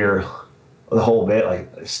 lost my gear, the whole bit. I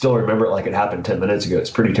still remember it like it happened 10 minutes ago.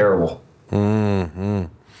 It's pretty terrible. Mm-hmm.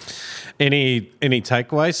 Any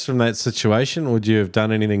takeaways from that situation? Would you have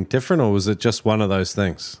done anything different, or was it just one of those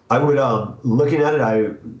things? I would, looking at it,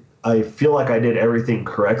 I feel like I did everything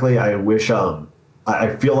correctly. I wish,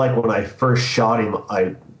 I feel like when I first shot him,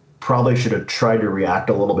 I probably should have tried to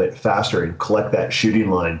react a little bit faster and collect that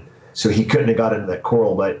shooting line so he couldn't have got into that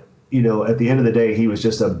coral. But, at the end of the day, he was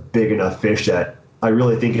just a big enough fish that I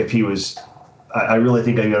really think even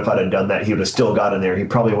if I'd have done that, he would have still got in there. He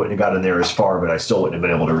probably wouldn't have got in there as far, but I still wouldn't have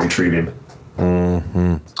been able to retrieve him.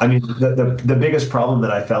 Mm-hmm. I mean, the biggest problem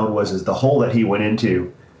that I found was the hole that he went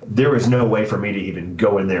into. There was no way for me to even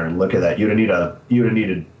go in there and look at that. You'd have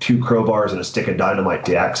needed 2 crowbars and a stick of dynamite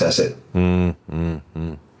to access it.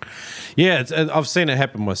 Mm-hmm. Yeah, I've seen it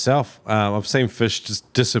happen myself. I've seen fish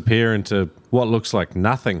just disappear into what looks like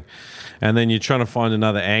nothing, and then you're trying to find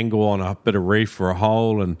another angle on a bit of reef or a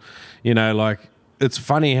hole, and it's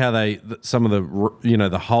funny how some of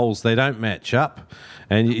the holes, they don't match up,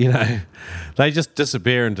 and they just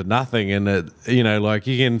disappear into nothing. And you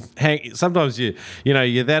can hang. Sometimes you're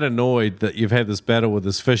that annoyed that you've had this battle with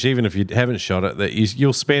this fish, even if you haven't shot it, that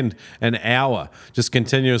you'll spend an hour just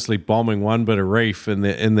continuously bombing one bit of reef in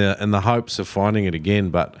the hopes of finding it again.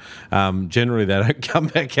 But generally they don't come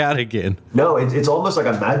back out again. No, it's almost like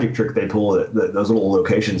a magic trick they pull. Those little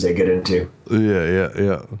locations they get into.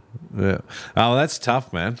 Yeah. Oh, that's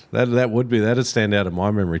tough, man. That'd stand out in my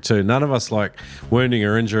memory too. None of us like wounding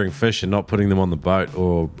or injuring fish and not putting them on the boat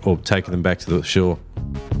or taking them back to the shore.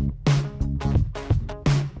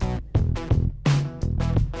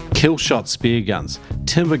 Killshot spear guns,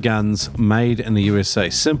 timber guns made in the USA.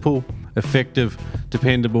 Simple, effective,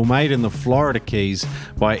 dependable, made in the Florida Keys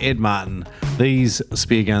by Ed Martin. These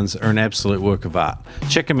spear guns are an absolute work of art.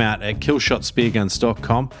 Check them out at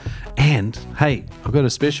killshotspearguns.com. And hey, I've got a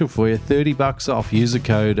special for you, $30 off. User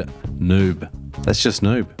code NOOB. That's just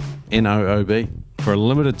NOOB, N-O-O-B. For a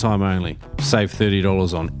limited time only, save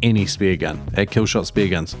 $30 on any spear gun at Killshot Spear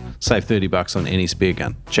Guns. Save $30 on any spear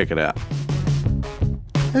gun. Check it out.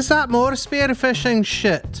 Is that more spearfishing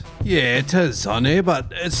shit? Yeah, it is, honey,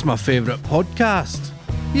 but it's my favourite podcast.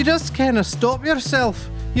 You just can't stop yourself.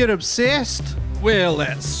 You're obsessed. Well,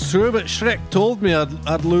 that's true, but Shrek told me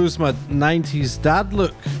I'd lose my 90s dad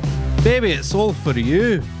look. Baby, it's all for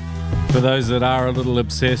you. For those that are a little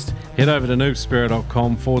obsessed, head over to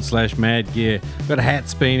noobspearo.com/madgear. Got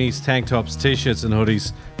hats, beanies, tank tops, t-shirts and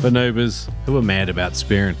hoodies for noobers who are mad about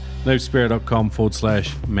spearing.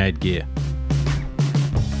 noobspearo.com/madgear.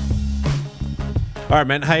 All right,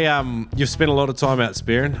 man. Hey, you've spent a lot of time out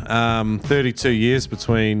spearing, 32 years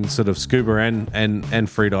between sort of scuba and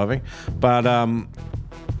freediving. But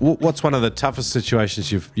What's one of the toughest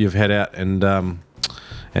situations you've had out, and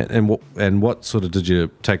what sort of did you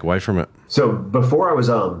take away from it? So before I was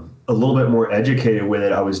a little bit more educated with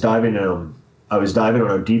it, I was diving on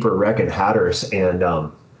a deeper wreck in Hatteras, and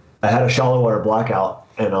I had a shallow water blackout,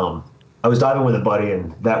 and I was diving with a buddy,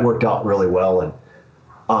 and that worked out really well. And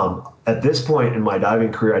at this point in my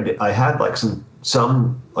diving career, I had like some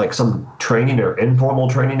training or informal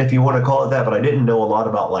training, if you want to call it that, but I didn't know a lot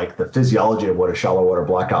about like the physiology of what a shallow water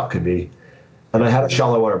blackout could be. And I had a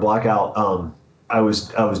shallow water blackout. I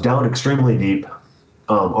was down extremely deep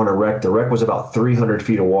on a wreck. The wreck was about 300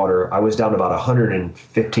 feet of water. I was down about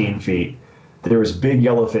 115 feet. There was big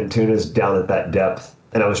yellowfin tunas down at that depth,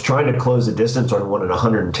 and I was trying to close the distance on one at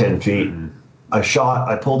 110 feet. And I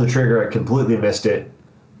pulled the trigger, I completely missed it.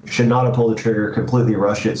 Should not have pulled the trigger, completely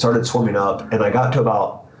rushed it, started swimming up, and I got to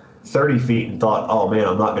about 30 feet and thought, oh man,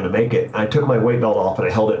 I'm not going to make it. I took my weight belt off and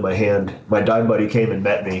I held it in my hand. My dive buddy came and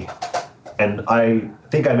met me, and I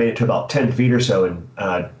think I made it to about 10 feet or so, and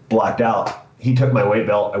I blacked out. He took my weight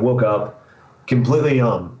belt. I woke up completely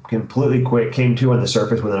quick, came to on the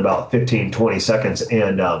surface within about 15, 20 seconds,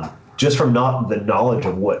 and just from not the knowledge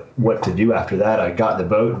of what to do after that, I got in the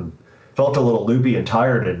boat and felt a little loopy and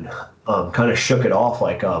tired, and kind of shook it off,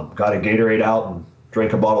 like got a Gatorade out and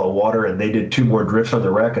drank a bottle of water, and they did 2 more drifts on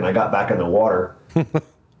the wreck, and I got back in the water.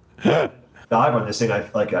 Dive on this thing,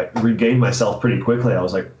 I regained myself pretty quickly. I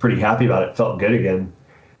was like pretty happy about it, felt good again.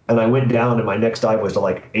 And I went down, and my next dive was to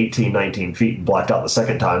like 18, 19 feet and blacked out the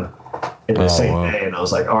second time in the same day. And I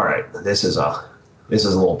was like, all right, this is a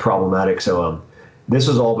little problematic. So this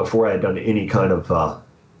was all before I had done any kind of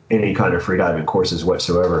freediving courses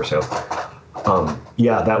whatsoever. So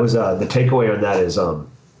yeah, that was the takeaway on that is,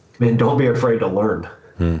 man, don't be afraid to learn.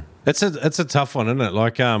 It's a tough one, isn't it?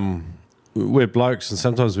 Like we're blokes, and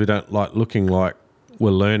sometimes we don't like looking like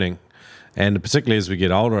we're learning, and particularly as we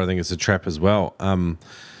get older, I think it's a trap as well.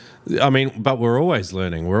 I mean, but we're always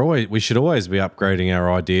learning. We should always be upgrading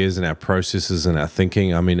our ideas and our processes and our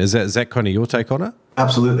thinking. I mean, is that kind of your take on it?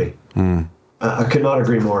 Absolutely. I could not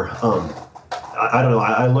agree more. I don't know.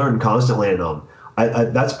 I learn constantly, and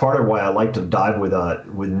that's part of why I like to dive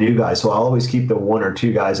with new guys. So I always keep the 1 or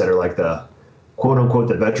 2 guys that are like the quote unquote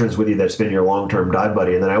the veterans with you that's been your long-term dive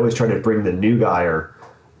buddy, and then I always try to bring the new guy or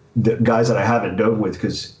the guys that I haven't dove with,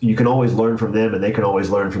 because you can always learn from them and they can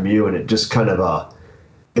always learn from you, and it just kind of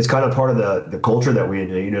it's kind of part of the culture that we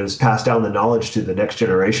just pass down the knowledge to the next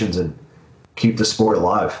generations and keep the sport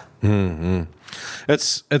alive. Mm-hmm.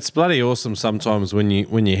 It's bloody awesome sometimes when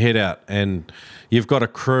you head out and you've got a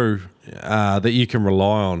crew that you can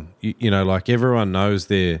rely on. You know, like everyone knows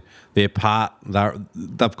their part.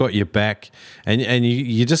 They've got your back, and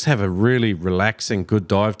you just have a really relaxing, good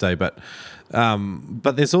dive day. But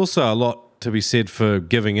there's also a lot to be said for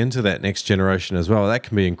giving into that next generation as well. That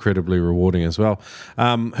can be incredibly rewarding as well.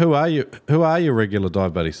 Who are your regular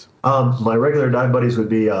dive buddies? My regular dive buddies would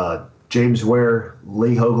be James Ware,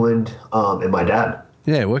 Lee Hoagland, and my dad.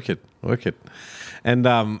 Yeah, wicked. And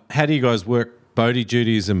how do you guys work boaty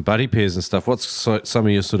duties and buddy pairs and stuff? What's some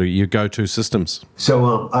of your go-to systems?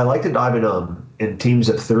 So I like to dive in teams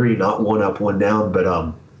of 3, not 1 up, 1 down,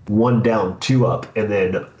 but 1 down, 2 up, and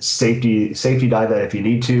then safety dive that if you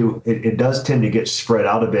need to. It does tend to get spread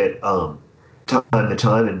out a bit time to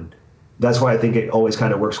time, and that's why I think it always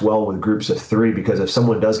kind of works well with groups of 3, because if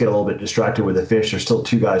someone does get a little bit distracted with a fish, there's still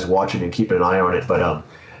 2 guys watching and keeping an eye on it. But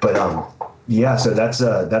yeah, so that's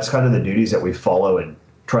kind of the duties that we follow and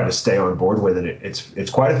try to stay on board with, and it's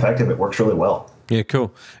quite effective. It works really well. Yeah,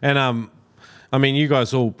 cool. And I mean, you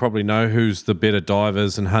guys all probably know who's the better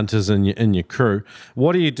divers and hunters in your crew.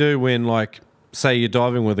 What do you do when, like, say you're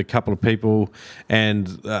diving with a couple of people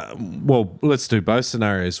and, well, let's do both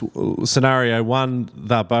scenarios. Scenario 1,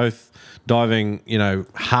 they're both diving,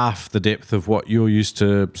 half the depth of what you're used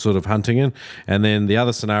to sort of hunting in. And then the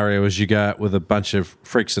other scenario is you go out with a bunch of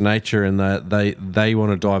freaks of nature and they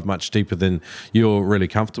want to dive much deeper than you're really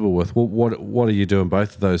comfortable with. What do you do in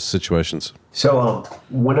both of those situations? So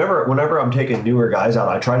whenever I'm taking newer guys out,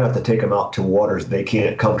 I try not to take them out to waters they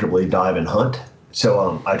can't comfortably dive and hunt.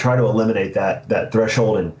 So I try to eliminate that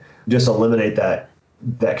threshold and just eliminate that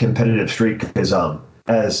competitive streak, because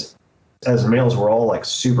as males, we're all like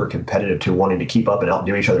super competitive to wanting to keep up and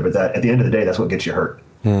outdo each other. But that at the end of the day, that's what gets you hurt.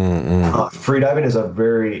 Freediving is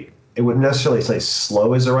it wouldn't necessarily say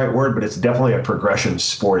slow is the right word, but it's definitely a progression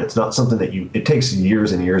sport. It's not something that it takes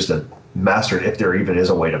years and years to master it, if there even is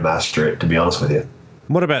a way to master it, to be honest with you.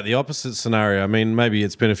 What about the opposite scenario? I mean, maybe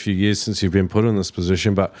it's been a few years since you've been put in this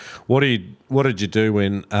position, but what did you do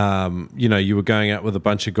when you were going out with a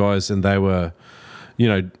bunch of guys and they were,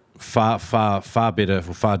 far better or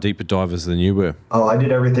far deeper divers than you were. Oh, I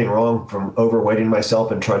did everything wrong, from overweighting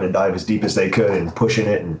myself and trying to dive as deep as they could and pushing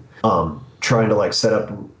it, and trying to like set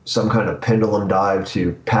up some kind of pendulum dive,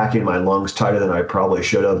 to packing my lungs tighter than I probably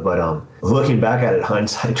should have. But looking back at it,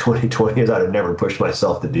 hindsight 2020, is I'd have never pushed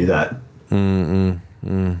myself to do that.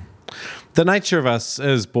 The nature of us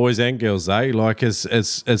as boys and girls, like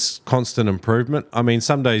is constant improvement. I mean,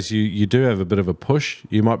 some days you do have a bit of a push.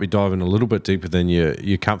 You might be diving a little bit deeper than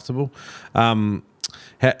you're comfortable.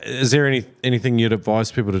 Is there anything you'd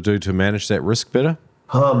advise people to do to manage that risk better?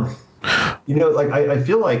 Like I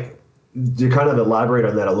feel like, to kind of elaborate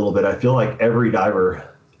on that a little bit, I feel like every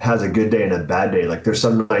diver has a good day and a bad day. Like there's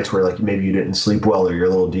some nights where like maybe you didn't sleep well, or you're a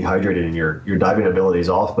little dehydrated and your diving ability is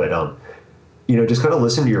off, but just kind of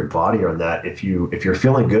listen to your body on that. If you're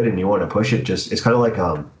feeling good and you want to push it, it's kind of like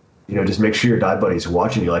just make sure your dive buddy's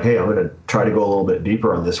watching you. Like, hey, I'm going to try to go a little bit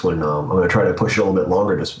deeper on this one. I'm going to try to push it a little bit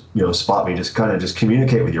longer. Just spot me. Just kind of just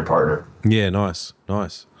communicate with your partner. Yeah, nice.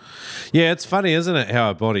 Yeah, it's funny, isn't it, how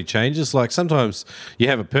our body changes? Like sometimes you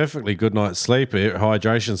have a perfectly good night's sleep,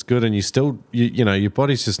 hydration's good, and you still, your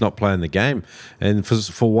body's just not playing the game, and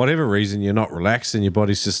for whatever reason you're not relaxed, and your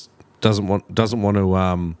body's just doesn't want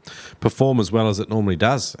to perform as well as it normally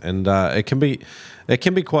does, and it can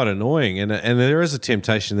be quite annoying, and there is a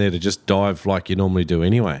temptation there to just dive like you normally do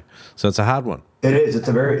anyway. So it's a hard one. It is. It's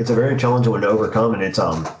a very challenging one to overcome, and it's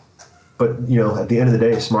but at the end of the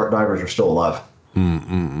day, smart divers are still alive.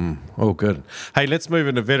 Oh, good. Hey, let's move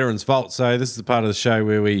into Veterans Vault. So this is the part of the show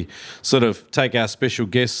where we sort of take our special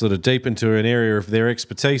guests sort of deep into an area of their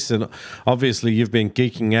expertise. And obviously you've been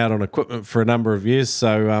geeking out on equipment for a number of years,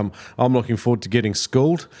 so I'm looking forward to getting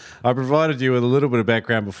schooled. I provided you with a little bit of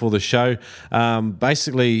background before the show.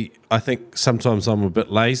 Basically, I think sometimes I'm a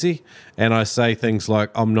bit lazy and I say things like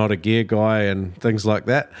I'm not a gear guy and things like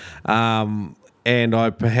that. And I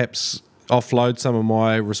perhaps offload some of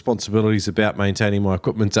my responsibilities about maintaining my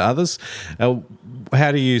equipment to others. How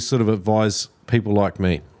do you sort of advise people like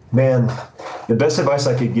me? Man, the best advice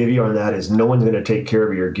I could give you on that is no one's going to take care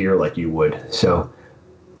of your gear like you would. So,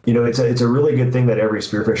 it's a really good thing that every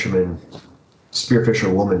spearfisher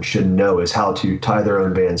woman should know, is how to tie their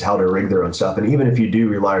own bands, how to rig their own stuff. And even if you do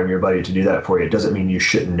rely on your buddy to do that for you, it doesn't mean you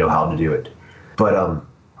shouldn't know how to do it. But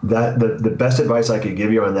the best advice I could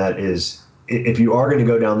give you on that is, if you are going to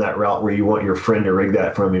go down that route where you want your friend to rig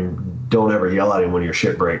that from him, don't ever yell at him when your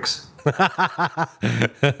ship breaks. Yeah,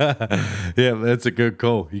 that's a good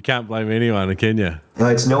call. You can't blame anyone, can you? No,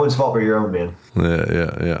 it's no one's fault but your own, man.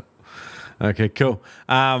 Yeah. Okay, cool.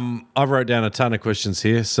 I wrote down a ton of questions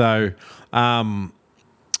here. So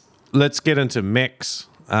let's get into mechs.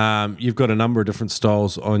 You've got a number of different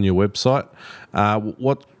styles on your website.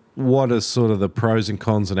 What are sort of the pros and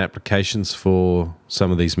cons and applications for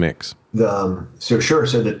some of these mechs? So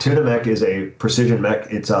the tuna mech is a precision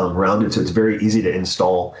mech. It's rounded, so it's very easy to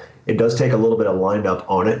install. It does take a little bit of line up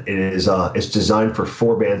on it. It is it's designed for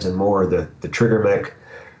 4 bands and more. The trigger mech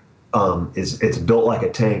it's built like a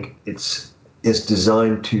tank. It's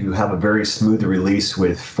designed to have a very smooth release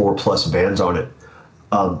with 4+ bands on it.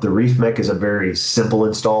 The reef mech is a very simple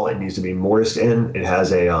install. It needs to be mortised in. It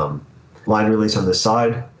has a line release on the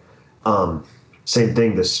side. Same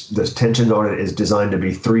thing, this tension on it is designed to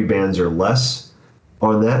be 3 bands or less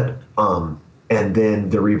on that. And then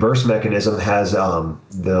the reverse mechanism has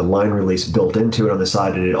the line release built into it on the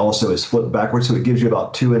side, and it also is flipped backwards, so it gives you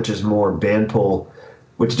about 2 inches more band pull,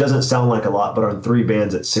 which doesn't sound like a lot, but on 3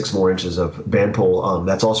 bands, it's 6 more inches of band pull.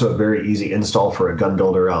 That's also a very easy install for a gun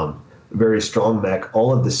builder. Very strong mech.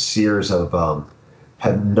 All of the sears of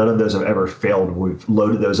none of those have ever failed. We've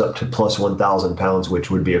loaded those up to plus 1,000 pounds, which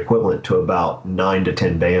would be equivalent to about 9 to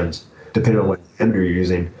 10 bands, depending on what end you're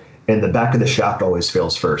using. And the back of the shaft always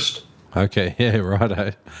fails first. Okay, yeah,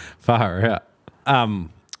 righto. Far out.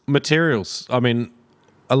 Materials. I mean,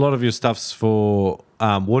 a lot of your stuff's for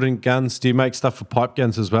wooden guns. Do you make stuff for pipe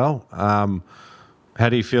guns as well? How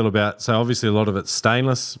do you feel about, so obviously a lot of it's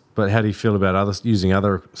stainless, but how do you feel about using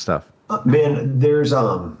other stuff? Man, there's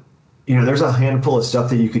a handful of stuff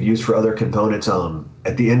that you could use for other components.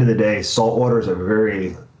 At the end of the day, salt water is a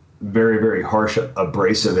very, very, very harsh,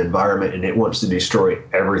 abrasive environment, and it wants to destroy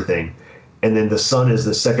everything. And then the sun is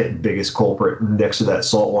the second biggest culprit next to that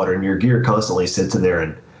salt water, and your gear constantly sits in there.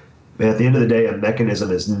 And at the end of the day, a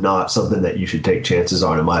mechanism is not something that you should take chances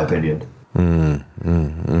on, in my opinion.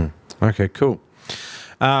 Okay, cool.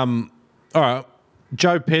 All right.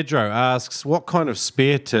 Joe Pedro asks, what kind of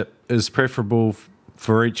spear tip is preferable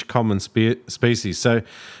for each common species? So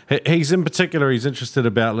he's interested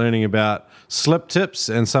about learning about slip tips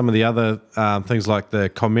and some of the other things like the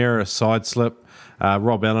Chimera side slip.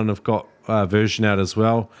 Rob Allen have got version out as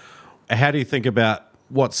well. How do you think about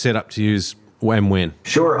what setup to use and when?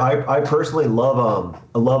 Sure. I personally love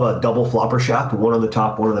a double flopper shaft, one on the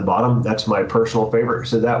top, one on the bottom. That's my personal favorite.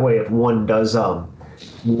 So that way, if one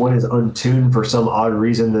is untuned for some odd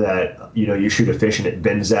reason that you shoot a fish and it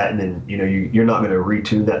bends that, and then you're not going to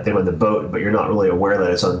retune that thing on the boat, but you're not really aware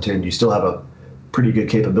that it's untuned. You still have a pretty good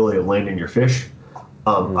capability of landing your fish.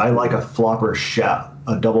 I like a flopper shaft,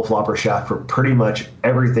 a double flopper shaft for pretty much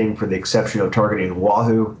everything, for the exception of targeting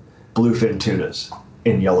wahoo, bluefin tunas,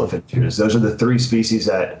 and yellowfin tunas. Those are the three species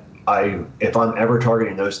that if I'm ever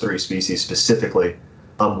targeting those three species specifically,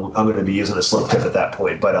 I'm going to be using a slip tip at that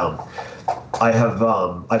point. But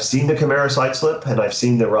I've seen the Camara side slip, and I've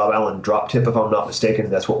seen the Rob Allen drop tip, if I'm not mistaken.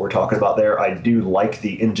 That's what we're talking about there. I do like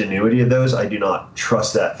the ingenuity of those. I do not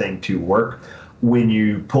trust that thing to work. When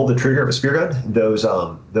you pull the trigger of a spear gun,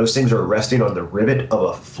 those things are resting on the rivet of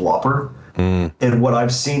a flopper. And what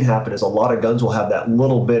I've seen happen is a lot of guns will have that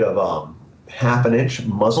little bit of half an inch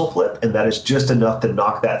muzzle flip, and that is just enough to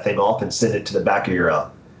knock that thing off and send it to the back of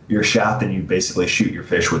your shaft, and you basically shoot your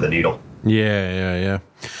fish with a needle. Yeah.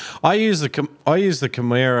 I use the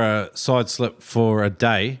Camara side slip for a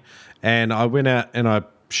day, and I went out and I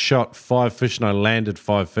shot 5 fish and I landed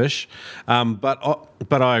 5 fish.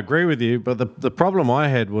 But I agree with you. But the problem I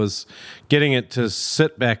had was getting it to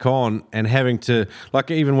sit back on and having to, like,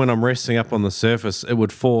 even when I'm resting up on the surface, it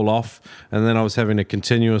would fall off, and then I was having to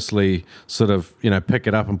continuously sort of pick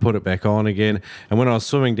it up and put it back on again. And when I was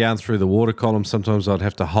swimming down through the water column, sometimes I'd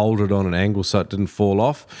have to hold it on an angle so it didn't fall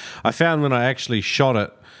off. I found when I actually shot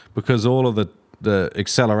it, because all of the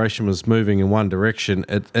acceleration was moving in one direction,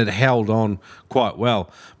 it held on quite well,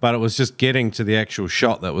 but it was just getting to the actual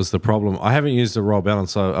shot that was the problem. I haven't used the Rob Allen,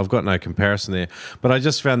 so I've got no comparison there, but I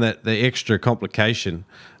just found that the extra complication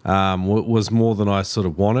was more than I sort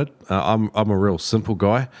of wanted. I'm a real simple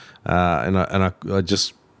guy, and I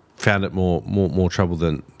just found it more trouble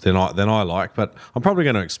than I like, but I'm probably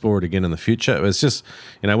going to explore it again in the future. It's just,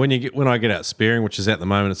 when I get out spearing, which is at the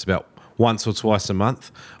moment, it's about once or twice a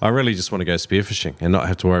month, I really just want to go spearfishing and not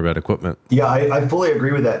have to worry about equipment. Yeah, I fully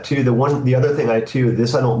agree with that too. The other thing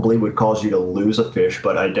this I don't believe would cause you to lose a fish,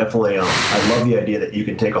 but I definitely I love the idea that you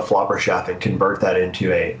can take a flopper shaft and convert that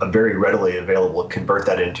into a very readily available, convert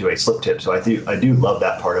that into a slip tip. So I do love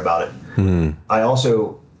that part about it. I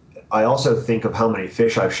also think of how many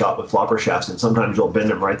fish I've shot with flopper shafts, and sometimes you'll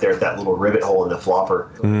bend them right there at that little rivet hole in the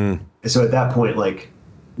flopper. So at that point, like,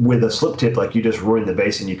 with a slip tip, like, you just ruin the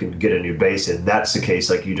base and you can get a new base, and that's the case.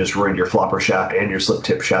 Like, you just ruined your flopper shaft and your slip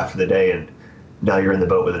tip shaft for the day, and now you're in the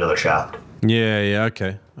boat with another shaft. Yeah,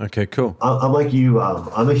 okay, cool. I'm like you.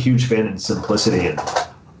 I'm a huge fan of simplicity, and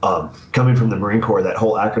coming from the Marine Corps, that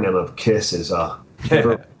whole acronym of KISS is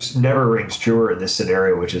never rings truer in this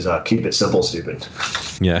scenario, which is keep it simple, stupid.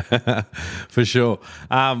 Yeah, for sure.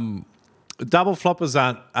 Double floppers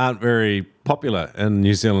aren't very popular in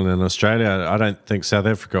New Zealand and Australia. I don't think South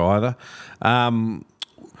Africa either.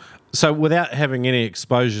 So without having any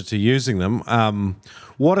exposure to using them,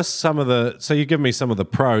 what are some of the... So you give me some of the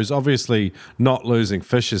pros. Obviously, not losing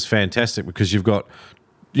fish is fantastic because you've got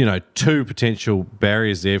 2 potential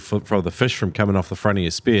barriers there for the fish from coming off the front of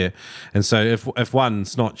your spear. And so if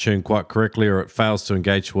one's not tuned quite correctly or it fails to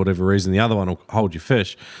engage for whatever reason, the other one will hold your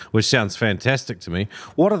fish, which sounds fantastic to me.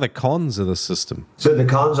 What are the cons of the system? So the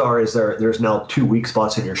cons is there's now 2 weak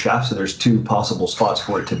spots in your shaft, so there's 2 possible spots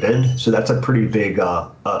for it to bend. So that's a pretty big,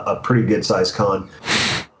 a pretty good sized con.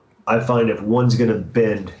 I find if one's going to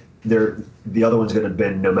bend, the other one's going to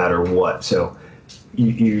bend no matter what. So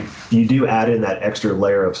you do add in that extra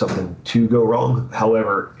layer of something to go wrong.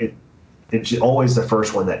 However, it's always the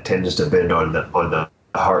first one that tends to bend on the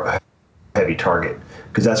hard, heavy target,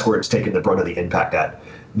 because that's where it's taking the brunt of the impact at.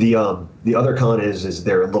 The other con is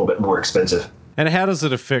they're a little bit more expensive. And how does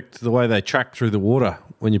it affect the way they track through the water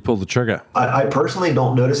when you pull the trigger? I personally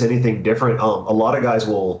don't notice anything different. A lot of guys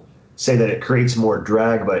will say that it creates more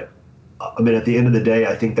drag, but I mean, at the end of the day,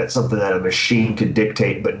 I think that's something that a machine could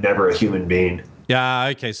dictate, but never a human being. Yeah,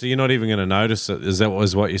 okay, so you're not even going to notice it, is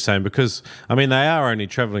what you're saying? Because, I mean, they are only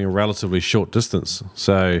traveling a relatively short distance,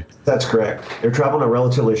 so... That's correct. They're traveling a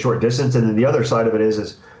relatively short distance, and then the other side of it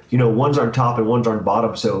is one's on top and one's on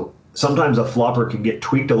bottom, so sometimes a flopper can get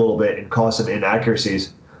tweaked a little bit and cause some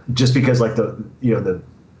inaccuracies just because, like, the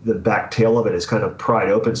back tail of it is kind of pried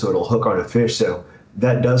open so it'll hook on a fish, so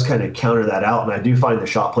that does kind of counter that out, and I do find the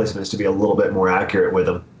shot placements to be a little bit more accurate with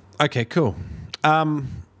them. Okay, cool.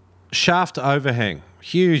 Shaft overhang,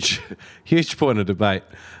 huge point of debate.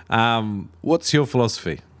 What's your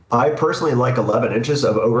philosophy? I personally like 11 inches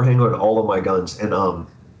of overhang on all of my guns, and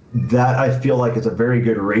that I feel like is a very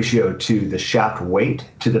good ratio to the shaft weight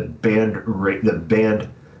to the the band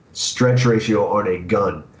stretch ratio on a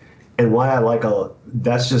gun. And why I like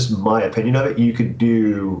that's just my opinion of it. You could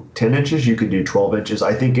do 10 inches, you could do 12 inches.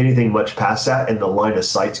 I think anything much past that and the line of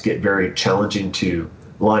sights get very challenging to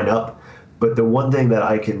line up. But the one thing that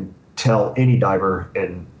I can tell any diver,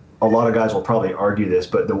 and a lot of guys will probably argue this,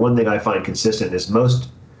 but the one thing I find consistent is most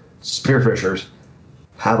spearfishers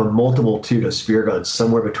have a multitude of spear guns,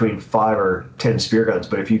 somewhere between 5 or 10 spear guns.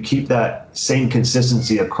 But if you keep that same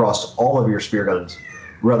consistency across all of your spear guns,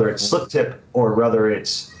 whether it's slip tip or whether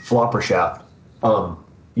it's flopper shaft,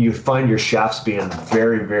 you find your shafts being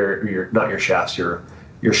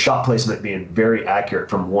your shot placement being very accurate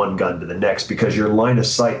from one gun to the next, because your line of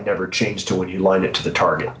sight never changed to when you line it to the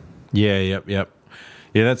target. Yeah, yep.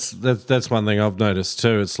 Yeah, that's one thing I've noticed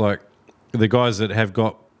too. It's like the guys that have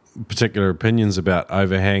got particular opinions about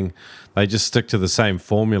overhang, they just stick to the same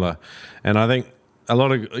formula. And I think a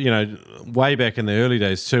lot of, way back in the early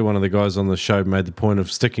days too, one of the guys on the show made the point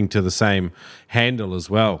of sticking to the same handle as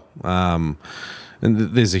well. And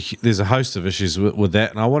there's a host of issues with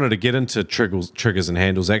that. And I wanted to get into triggers and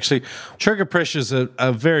handles. Actually, trigger pressure is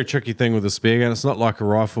a very tricky thing with a spear gun. It's not like a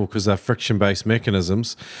rifle because they're friction-based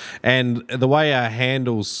mechanisms. And the way our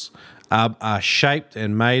handles are shaped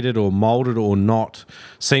and mated or molded or not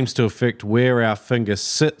seems to affect where our finger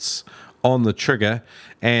sits on the trigger.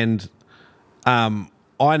 And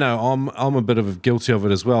I know I'm a bit of guilty of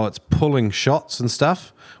it as well. It's pulling shots and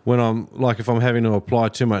stuff when if I'm having to apply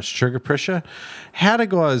too much trigger pressure. How do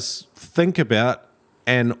guys think about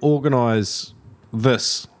and organize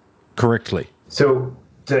this correctly? So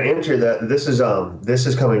to answer that, this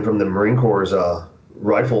is coming from the Marine Corps'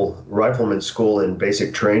 rifleman school in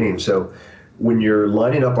basic training. So when you're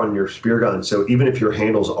lining up on your spear gun, so even if your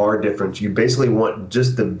handles are different, you basically want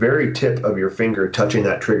just the very tip of your finger touching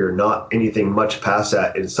that trigger, not anything much past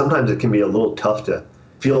that. And sometimes it can be a little tough to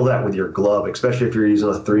feel that with your glove, especially if you're using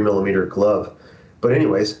a 3mm glove. But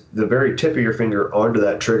anyways, the very tip of your finger onto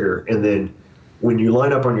that trigger, and then when you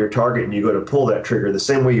line up on your target and you go to pull that trigger, the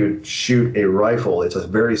same way you would shoot a rifle, it's a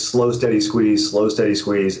very slow, steady squeeze,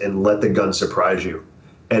 and let the gun surprise you.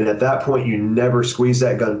 And at that point, you never squeeze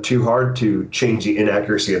that gun too hard to change the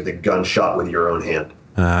inaccuracy of the gun shot with your own hand.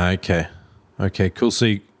 Okay, cool. So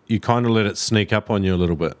you kind of let it sneak up on you a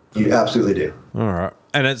little bit. You absolutely do. All right.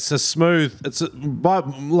 And it's we're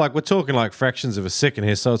talking like fractions of a second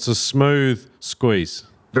here, so it's a smooth squeeze.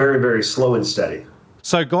 Very, very slow and steady.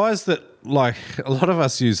 So guys that, like, a lot of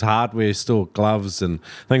us use hardware store gloves and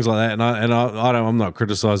things like that, and I'm not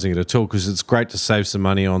criticizing it at all, because it's great to save some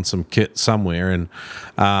money on some kit somewhere. And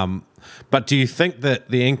but do you think that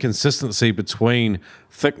the inconsistency between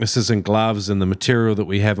thicknesses in gloves and the material that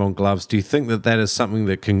we have on gloves, do you think that is something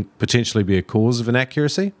that can potentially be a cause of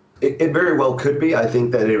inaccuracy? It very well could be. I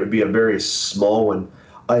think that it would be a very small one.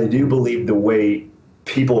 I do believe the way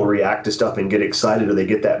people react to stuff and get excited, or they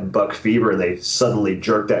get that buck fever and they suddenly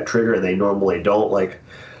jerk that trigger and they normally don't. Like,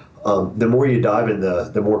 the more you dive in,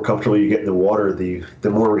 the more comfortable you get in the water, the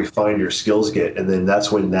more refined your skills get. And then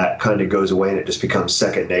that's when that kind of goes away and it just becomes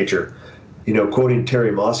second nature. Quoting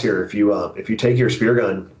Terry Moss here, if you take your spear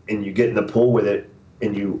gun and you get in the pool with it,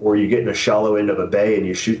 or you get in a shallow end of a bay and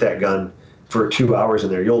you shoot that gun for 2 hours in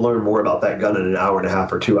there, you'll learn more about that gun in an hour and a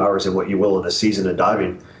half or 2 hours than what you will in a season of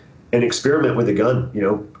diving. And experiment with the gun.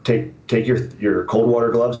 Take your cold water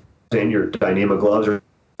gloves and your Dyneema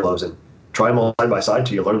gloves and try them all side by side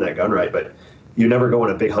till you learn that gun right. But you never go on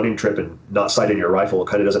a big hunting trip and not sight in your rifle. It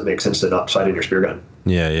kind of doesn't make sense to not sight in your spear gun.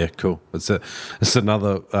 Yeah, cool. It's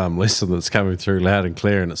another lesson that's coming through loud and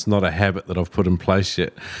clear, and it's not a habit that I've put in place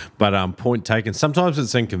yet. But point taken. Sometimes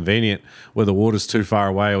it's inconvenient where the water's too far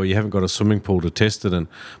away or you haven't got a swimming pool to test it in.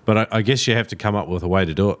 But I guess you have to come up with a way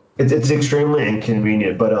to do it. It's extremely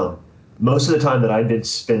inconvenient, but most of the time that I did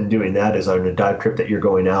spend doing that is on a dive trip that you're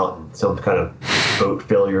going out and some kind of boat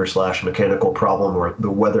failure / mechanical problem, or the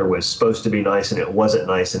weather was supposed to be nice and it wasn't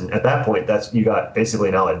nice. And at that point, you got basically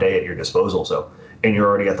now a day at your disposal. And you're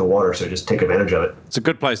already at the water, so just take advantage of it. It's a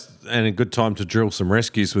good place and a good time to drill some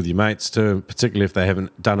rescues with your mates too, particularly if they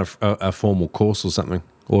haven't done a formal course or something,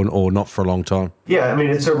 or not for a long time. Yeah, I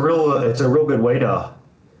mean, it's a real good way to,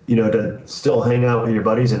 to still hang out with your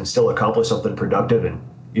buddies and still accomplish something productive and,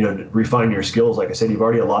 refine your skills. Like I said, you've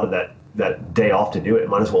already allotted that day off to do it.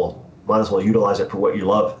 Might as well utilize it for what you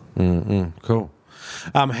love. Cool.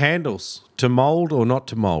 Handles, to mold or not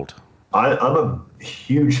to mold? I'm a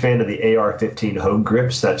huge fan of the AR-15 Hogue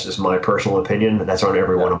grips. That's just my personal opinion. That's on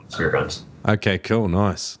every one of my spear guns. Okay, cool,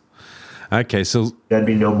 nice. Okay, so that'd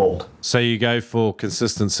be no mold. So you go for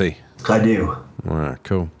consistency? I do. All right,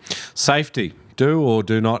 cool. Safety. do or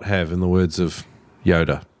do not have, in the words of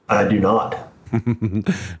Yoda? I do not.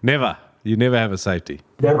 Never. You never have a safety.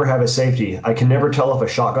 Never have a safety. I can never tell if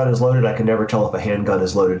a shotgun is loaded. I can never tell if a handgun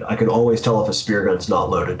is loaded. I can always tell if a spear gun's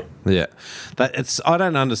not loaded. Yeah, I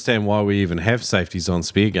don't understand why we even have safeties on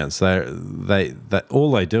spear guns. They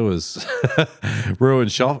all they do is ruin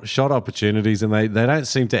shot opportunities, and they don't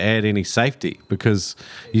seem to add any safety, because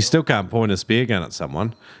you still can't point a spear gun at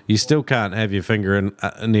someone. You still can't have your finger in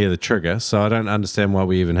near the trigger. So I don't understand why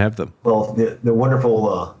we even have them. Well, the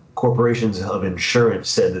wonderful corporations of insurance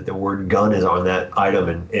said that the word gun is on that item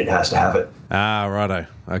and it has to have it. Ah, righto.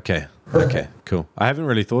 Okay, cool. I haven't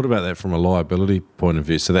really thought about that from a liability point of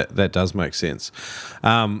view, so that does make sense.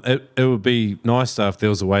 It would be nice though if there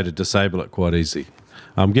was a way to disable it quite easy.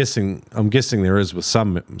 I'm guessing there is with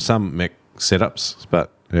some mech setups,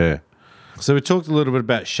 but yeah. So we talked a little bit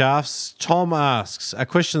about shafts. Tom asks, a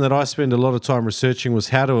question that I spend a lot of time researching was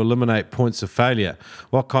how to eliminate points of failure.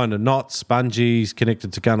 What kind of knots, bungees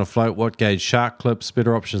connected to gun or float, what gauge shark clips,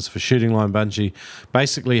 better options for shooting line bungee,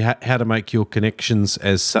 basically how to make your connections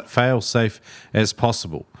as fail-safe as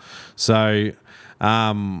possible. So,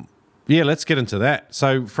 yeah, let's get into that.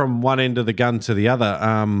 So from one end of the gun to the other,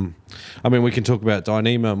 we can talk about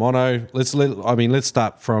Dyneema, mono. Let's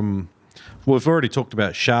start from... We've already talked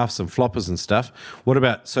about shafts and floppers and stuff. What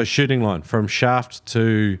about shooting line from shaft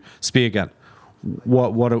to spear gun?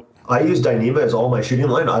 I use Dyneema as all my shooting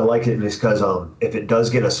line. I like it because if it does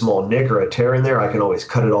get a small nick or a tear in there, I can always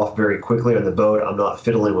cut it off very quickly on the boat. I'm not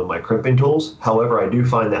fiddling with my crimping tools. However, I do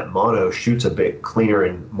find that mono shoots a bit cleaner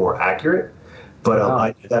and more accurate. But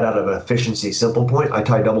I do that out of an efficiency simple point. I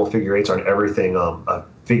tie double figure eights on everything. A double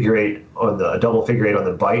figure eight on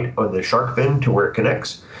the bite on the shark fin to where it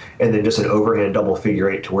connects, and then just an overhand double figure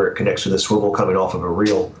eight to where it connects to the swivel coming off of a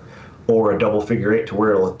reel, or a double figure eight to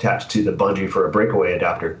where it'll attach to the bungee for a breakaway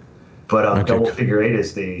adapter. But double figure eight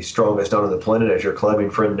is the strongest knot on the planet, as your climbing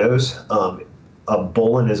friend knows. A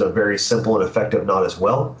bowline is a very simple and effective knot as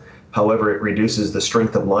well. However, it reduces the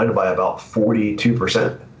strength of line by about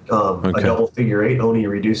 42%. A double figure eight only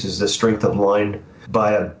reduces the strength of line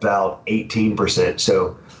by about 18%.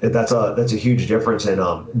 So that's a huge difference. And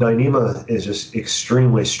Dyneema is just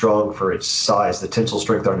extremely strong for its size. The tensile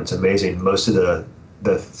strength on it's amazing. Most of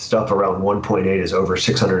the stuff around 1.8 is over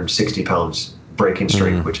 660 pounds breaking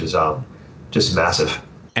strength, which is just massive.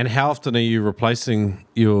 And how often are you replacing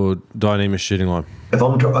your Dyneema shooting line? If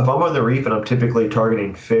I'm on the reef and I'm typically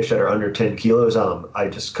targeting fish that are under 10 kilos, I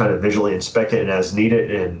just kind of visually inspect it and as needed.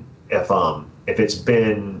 And if it's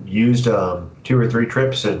been used 2 or 3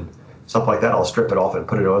 trips and stuff like that, I'll strip it off and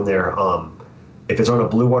put it on there. If it's on a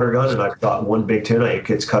blue water gun and I've got one big tuna, it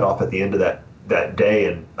gets cut off at the end of that day,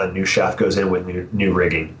 and a new shaft goes in with new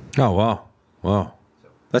rigging. Oh wow,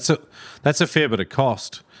 that's a fair bit of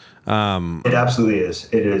cost. It absolutely is.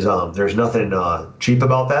 It is. There's nothing cheap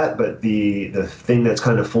about that, but the thing that's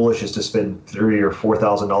kind of foolish is to spend $3,000 or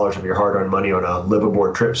 $4,000 of your hard-earned money on a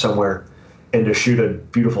liveaboard trip somewhere, and to shoot a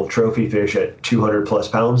beautiful trophy fish at 200 plus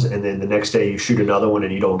pounds, and then the next day you shoot another one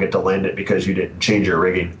and you don't get to land it because you didn't change your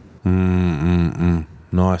rigging.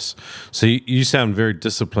 Nice. So you sound very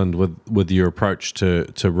disciplined with your approach to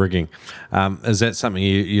rigging. Is that something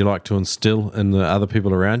you like to instill in the other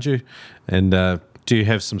people around you? And do you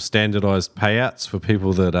have some standardized payouts for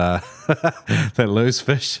people that that lose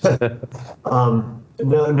fish? No,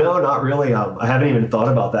 not really. I haven't even thought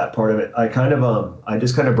about that part of it. I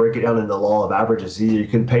just kind of break it down in the law of averages. Either you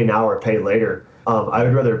can pay now or pay later. I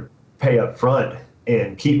would rather pay up front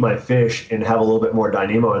and keep my fish and have a little bit more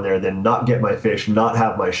Dyneema in there than not get my fish, not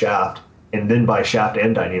have my shaft, and then buy shaft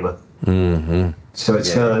and Dyneema. Mm-hmm. So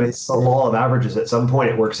it's it's the law of averages. At some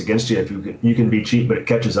point, it works against you. If you can be cheap, but it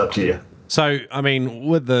catches up to you. So,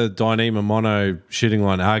 with the Dyneema mono shooting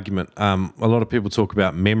line argument, a lot of people talk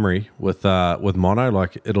about memory with mono,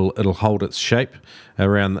 like it'll hold its shape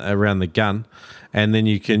around the gun, and then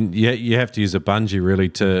you have to use a bungee really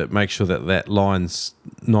to make sure that line's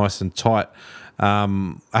nice and tight.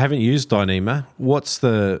 I haven't used Dyneema. What's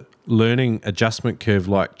the learning adjustment curve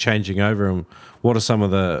like changing over, and what are some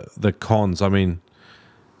of the cons?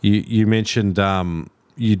 You mentioned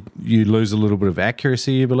you lose a little bit of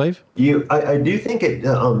accuracy, you believe? I do think it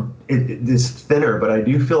is thinner, but I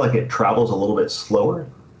do feel like it travels a little bit slower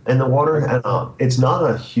in the water, and it's not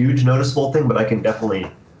a huge noticeable thing, but I can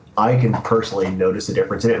personally notice the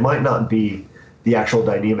difference. And it might not be the actual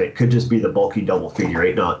Dyneema; it could just be the bulky double figure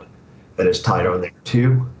eight knot that is tied on there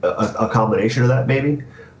too. A combination of that maybe.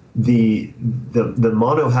 The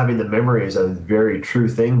mono having the memory is a very true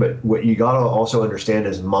thing, but what you got to also understand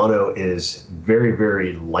is mono is very,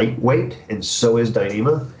 very lightweight, and so is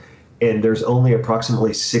Dyneema. and there's only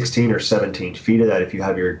approximately 16 or 17 feet of that if you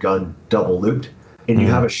have your gun double looped, and you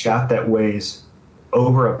have a shaft that weighs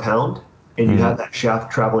over a pound, and you have that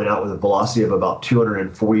shaft traveling out with a velocity of about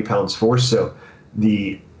 240 pounds force. So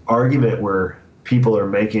the argument where people are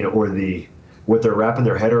making, or what they're wrapping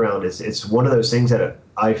their head around, is it's one of those things that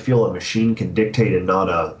I feel a machine can dictate and not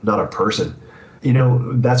a person.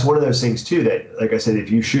 That's one of those things too, that, like I said, if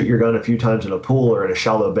you shoot your gun a few times in a pool or in a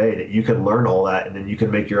shallow bay, that you can learn all that, and then you can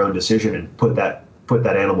make your own decision and put that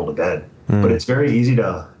animal to bed. But it's very easy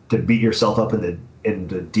to beat yourself up in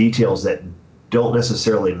the details that don't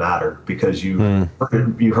necessarily matter because you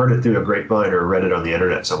heard it through a grapevine or read it on the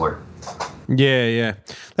internet somewhere. Yeah.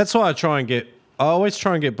 That's why I always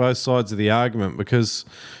try and get both sides of the argument, because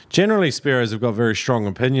generally Spearos have got very strong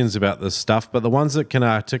opinions about this stuff, but the ones that can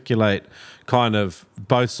articulate kind of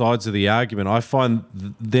both sides of the argument, I find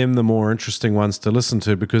them the more interesting ones to listen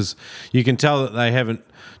to, because you can tell that they haven't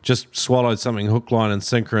just swallowed something hook, line, and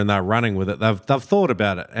sinker and they're running with it. They've thought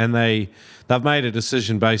about it, and they've made a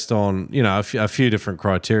decision based on a few different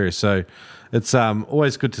criteria. So it's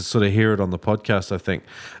always good to sort of hear it on the podcast, I think.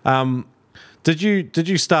 Did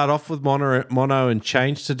you start off with mono and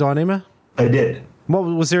change to Dyneema? I did.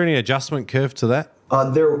 Was there any adjustment curve to that?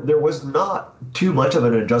 There was not too much of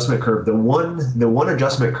an adjustment curve. The one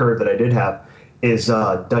adjustment curve that I did have is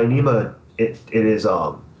Dyneema. It is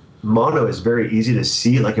mono is very easy to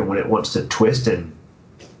see, like when it wants to twist and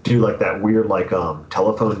do like that weird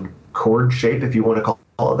telephone cord shape, if you want to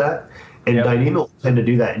call it that. And Dyneema will tend to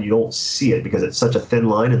do that, and you don't see it because it's such a thin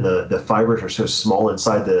line, and the fibers are so small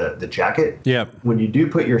inside the jacket. Yeah. When you do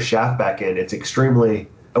put your shaft back in, it's extremely,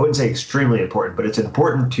 I wouldn't say extremely important, but it's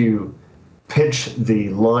important to pinch the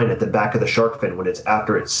line at the back of the shark fin when it's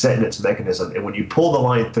after it's set in its mechanism. And when you pull the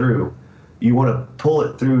line through, you want to pull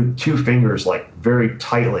it through 2 fingers very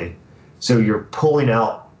tightly. So you're pulling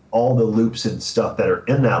out all the loops and stuff that are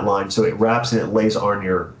in that line, so it wraps and it lays on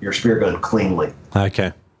your spear gun cleanly.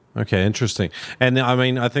 Okay, interesting. And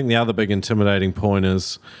I think the other big intimidating point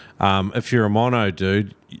is if you're a mono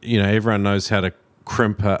dude, everyone knows how to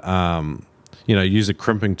crimp, use a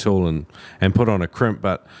crimping tool and put on a crimp,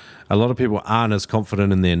 but a lot of people aren't as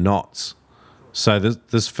confident in their knots. So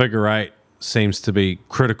this figure 8 seems to be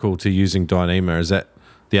critical to using Dyneema. Is that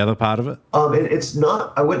the other part of it? It's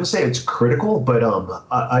not. I wouldn't say it's critical, but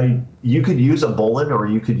you could use a Bolin, or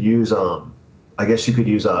you could use I guess you could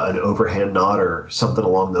use an overhand knot or something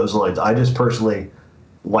along those lines. I just personally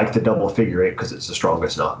like the double figure 8 because it's the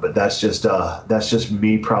strongest knot, but that's just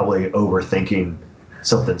me probably overthinking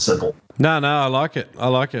something simple. No, I like it, and I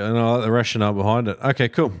like the rationale behind it. Okay,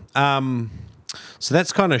 cool. So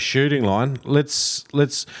that's kind of shooting line. Let's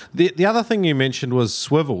the other thing you mentioned was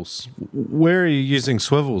swivels. Where are you using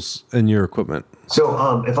swivels in your equipment?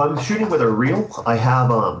 So if I'm shooting with a reel, I have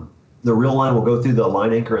the reel line will go through the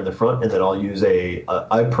line anchor in the front, and then I'll use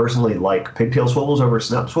I personally like pigtail swivels over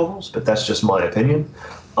snap swivels, but that's just my opinion.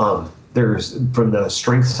 There's, from the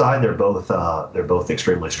strength side, they're both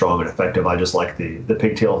extremely strong and effective. I just like the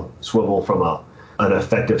pigtail swivel from an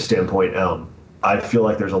effective standpoint. I feel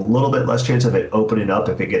like there's a little bit less chance of it opening up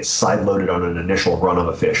if it gets side loaded on an initial run of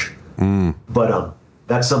a fish. But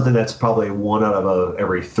that's something that's probably 1 out of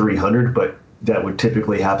every 300, but that would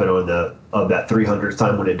typically happen of that 300th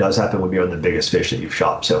time. When it does happen, would be on the biggest fish that you've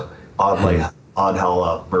shot. So odd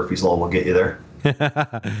how Murphy's Law will get you there.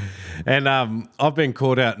 And I've been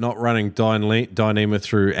caught out not running Dyneema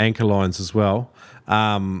through anchor lines as well.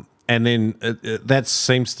 And then that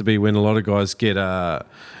seems to be when a lot of guys get,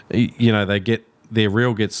 they get their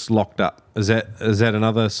reel gets locked up. Is that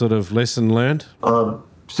another sort of lesson learned?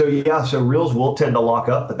 So reels will tend to lock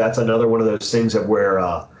up, but that's another one of those things of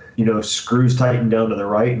where screws tighten down to the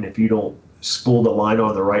right, and if you don't spool the line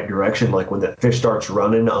on the right direction, like when the fish starts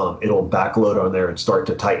running, it'll backload on there and start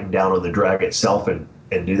to tighten down on the drag itself and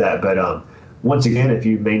do that. But once again, if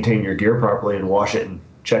you maintain your gear properly and wash it and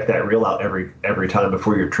check that reel out every time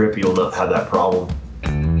before your trip, you'll not have that problem.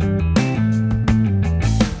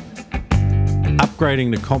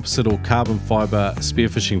 Upgrading to composite or carbon fiber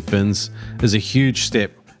spearfishing fins is a huge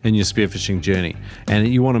step in your spearfishing journey, and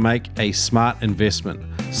you want to make a smart investment.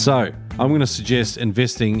 So I'm going to suggest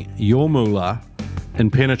investing your moolah in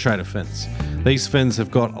penetrator fins. These fins have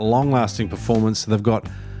got long-lasting performance. They've got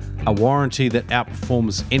a warranty that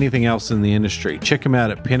outperforms anything else in the industry. Check them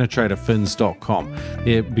out at penetratorfins.com.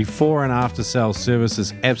 Their before and after sales service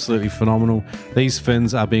is absolutely phenomenal. These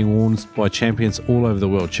fins are being worn by champions all over the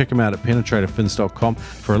world. Check them out at penetratorfins.com.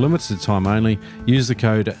 For a limited time only, use the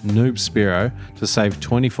code NoobSpearo to save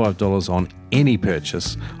 $25 on any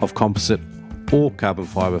purchase of composite or carbon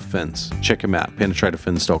fiber fins. Check them out,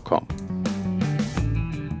 penetratorfins.com.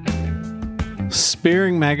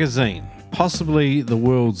 Spearing Magazine, possibly the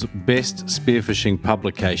world's best spearfishing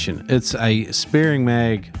publication. It's a spearing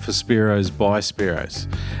mag for Spearos by Spearos.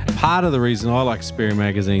 Part of the reason I like Spearing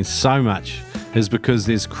Magazine so much is because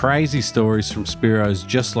there's crazy stories from Spearos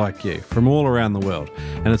just like you, from all around the world.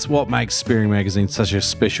 And it's what makes Spearing Magazine such a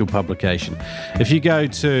special publication. If you go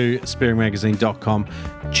to spearingmagazine.com,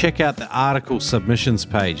 check out the article submissions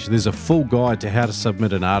page. There's a full guide to how to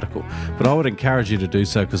submit an article. But I would encourage you to do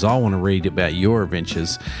so because I want to read about your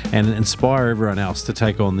adventures and inspire everyone else to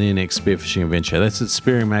take on their next spearfishing adventure. That's at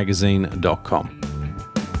spearingmagazine.com.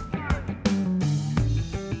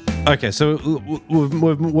 Okay, so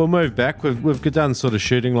we'll move back. We've done sort of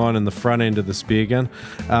shooting line in the front end of the spear gun.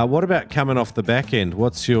 What about coming off the back end?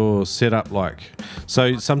 What's your setup like?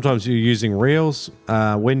 So sometimes you're using reels.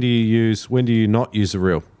 When do you not use a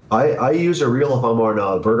reel? I use a reel if I'm on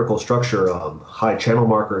a vertical structure, high channel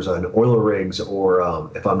markers on oiler rigs,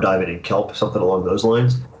 or if I'm diving in kelp, something along those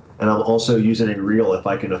lines. And I'm also using a reel if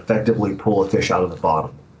I can effectively pull a fish out of the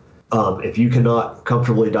bottom. If you cannot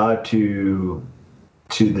comfortably dive to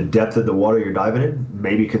the depth of the water you're diving in,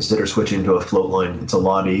 maybe consider switching to a float line. It's a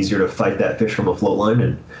lot easier to fight that fish from a float line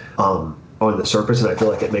and on the surface, and I feel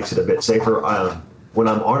like it makes it a bit safer. When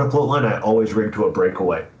I'm on a float line, I always rig to a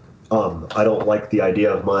breakaway. I don't like the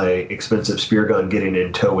idea of my expensive spear gun getting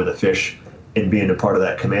in tow with a fish and being a part of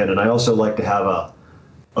that command. And I also like to have a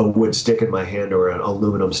wood stick in my hand or an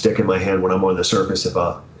aluminum stick in my hand when I'm on the surface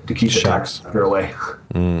to keep the taxpayer away.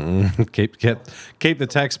 Keep the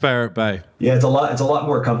taxpayer at bay. Yeah, it's a lot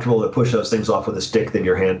more comfortable to push those things off with a stick than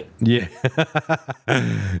your hand. Yeah,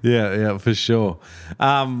 yeah, for sure.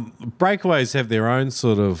 Breakaways have their own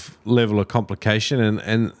sort of level of complication,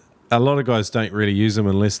 and a lot of guys don't really use them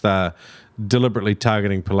unless they're deliberately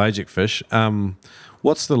targeting pelagic fish.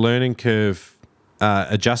 What's the learning curve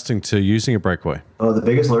adjusting to using a breakaway? The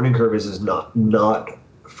biggest learning curve is not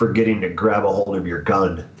forgetting to grab a hold of your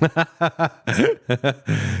gun.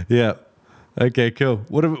 Yeah. Okay, cool.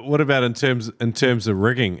 What about in terms of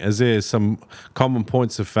rigging? Is there some common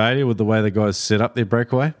points of failure with the way the guys set up their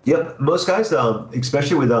breakaway? Yep. Most guys,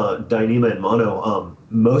 especially with Dyneema and mono,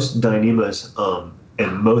 most Dyneemas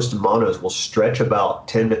and most monos will stretch about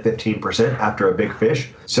 10 to 15% after a big fish.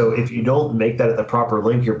 So if you don't make that at the proper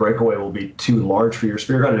length, your breakaway will be too large for your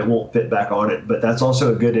spear gun and it won't fit back on it. But that's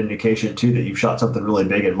also a good indication too that you've shot something really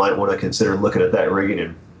big and might want to consider looking at that rigging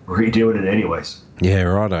and redoing it anyways. Yeah,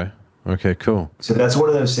 righto. Okay, cool. So that's one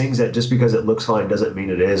of those things that just because it looks fine doesn't mean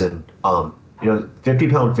it is. And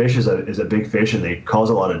 50-pound fish is a big fish, and they cause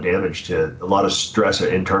a lot of damage, to a lot of stress or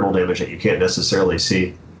internal damage that you can't necessarily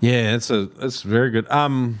see. Yeah, it's very good.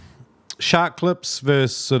 Shark clips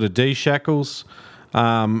versus sort of D shackles.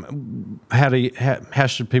 How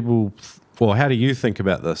should people, or how do you think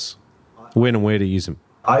about this? When and where to use them?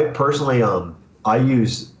 I personally, I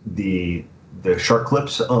use the shark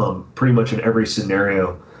clips pretty much in every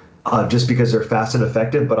scenario, just because they're fast and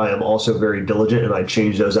effective. But I am also very diligent, and I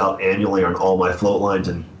change those out annually on all my float lines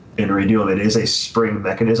and redo them. It is a spring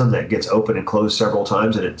mechanism that gets open and closed several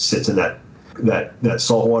times, and it sits in that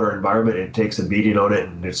saltwater environment. It takes a beating on it,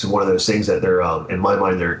 and it's one of those things that they're in my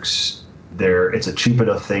mind it's a cheap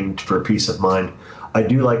enough thing for peace of mind. I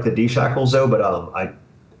do like the D shackles though, but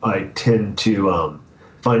I tend to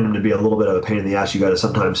find them to be a little bit of a pain in the ass. You got to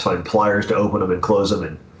sometimes find pliers to open them and close them,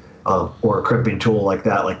 and or a crimping tool like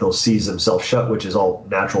that, like they'll seize themselves shut, which is all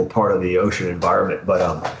natural part of the ocean environment.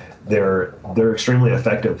 But they're extremely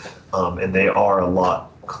effective, and they are a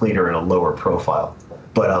lot cleaner and a lower profile.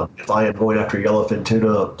 But if I am going after yellowfin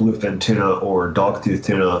tuna, bluefin tuna, or dogtooth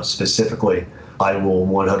tuna specifically, I will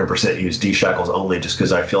 100% use D shackles only, just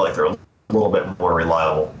because I feel like they're a little bit more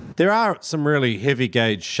reliable. There are some really heavy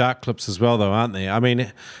gauge shark clips as well, though, aren't there? I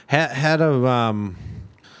mean, how do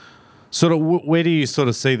where do you sort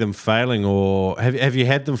of see them failing, or have you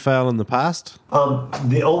had them fail in the past?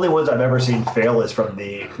 The only ones I've ever seen fail is from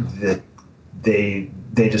they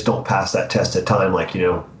just don't pass that test of time. Like,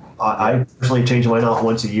 I personally change mine out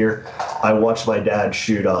once a year. I watched my dad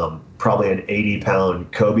shoot probably an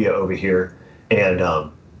 80-pound cobia over here, and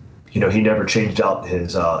he never changed out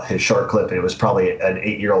his shark clip, and it was probably an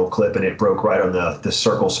 8-year-old clip, and it broke right on the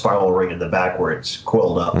circle spiral ring in the back where it's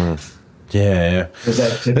coiled up. Yeah. Is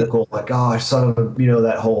that typical, like, oh, son of a,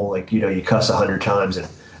 that whole, like, you cuss 100 times, and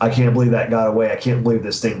I can't believe that got away. I can't believe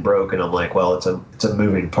this thing broke. And I'm like, well, it's a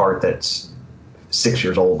moving part that's 6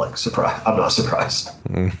 years old. Like, surprise. I'm not surprised.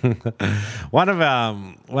 One of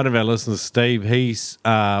our listeners, Steve, he's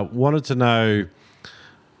wanted to know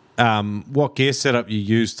what gear setup you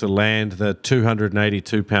used to land the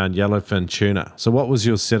 282-pound yellowfin tuna. So what was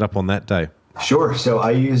your setup on that day? Sure. So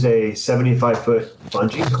I use a 75-foot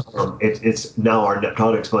bungee. It's now our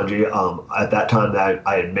Neptonics bungee. At that time, that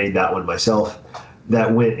I had made that one myself.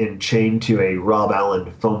 That went and chained to a Rob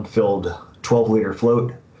Allen foam-filled 12-liter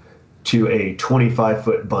float, to a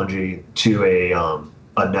 25-foot bungee, to a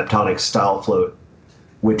Neptonics style float,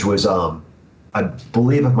 which was I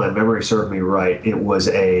believe, if my memory served me right, it was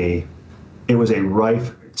a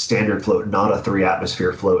Rife standard float, not a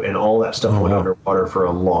 3-atmosphere float, and all that stuff went underwater for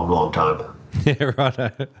a long, long time. Yeah,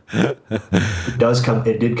 right.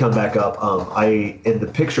 It did come back up. In the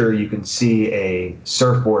picture you can see a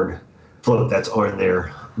surfboard float that's on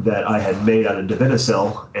there that I had made out of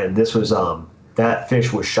Divinycell, and this was that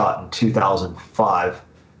fish was shot in 2005.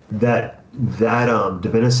 That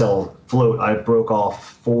Divinycell float, I broke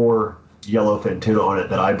off 4 yellowfin tuna on it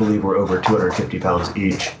that I believe were over 250 pounds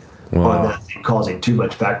each. Wow. On that, causing too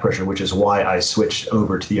much back pressure, which is why I switched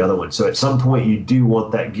over to the other one. So at some point, you do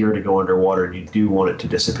want that gear to go underwater, and you do want it to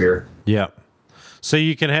disappear. Yeah. So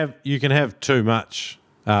you can have too much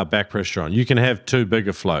back pressure on. You can have too big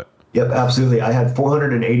a float. Yep, absolutely. I had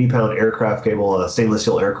 480-pound aircraft cable, stainless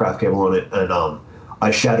steel aircraft cable on it, and I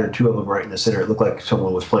shattered 2 of them right in the center. It looked like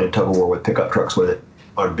someone was playing tug of war with pickup trucks with it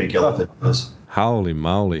on big yellowfin. Holy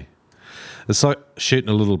moly! It's like shooting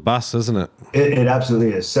a little bus, isn't it? It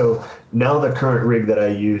absolutely is. So now the current rig that I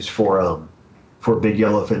use for big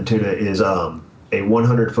yellowfin tuna is a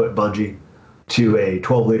 100-foot bungee to a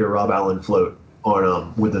 12-liter Rob Allen float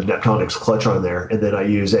on with the Neptonics clutch on there, and then I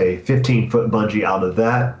use a 15-foot bungee out of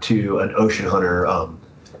that to an Ocean Hunter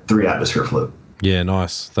 3-atmosphere float. Yeah,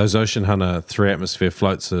 nice. Those Ocean Hunter 3-atmosphere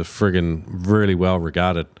floats are friggin' really well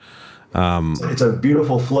regarded. It's a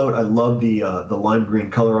beautiful float. I love the lime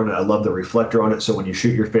green color on it. I love the reflector on it. So when you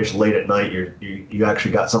shoot your fish late at night, you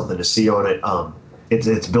actually got something to see on it.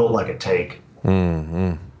 It's built like a tank.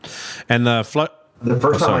 Mm-hmm. And the float. The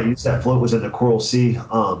first time I used that float was in the Coral Sea.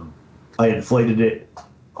 I inflated it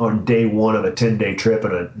on day 1 of a 10-day trip,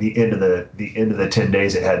 and at the end of the 10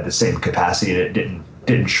 days, it had the same capacity, and it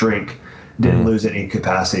didn't shrink. Didn't lose any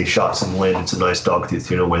capacity, shot some wind and some nice dogtooth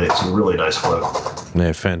tuna with it. It's a really nice float.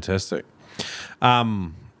 Yeah, fantastic.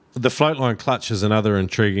 The float line clutch is another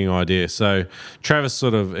intriguing idea. So Travis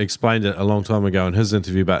sort of explained it a long time ago in his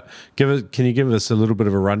interview, but can you give us a little bit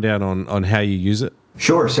of a rundown on how you use it?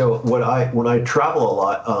 Sure. So when I travel a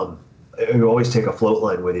lot, you always take a float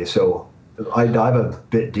line with you. So I dive a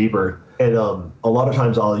bit deeper. And a lot of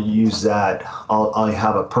times I'll use that. I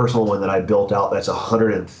have a personal one that I built out that's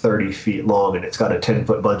 130 feet long, and it's got a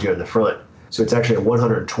 10-foot bungee on the front. So it's actually a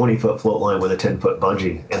 120-foot float line with a 10-foot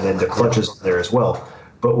bungee, and then the clutch is on there as well.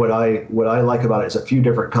 But what I like about it is a few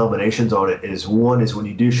different combinations on it. One is when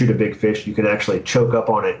you do shoot a big fish, you can actually choke up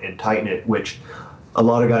on it and tighten it, which a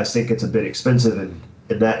lot of guys think it's a bit expensive, and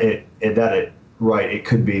it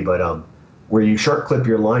could be, but where you shark clip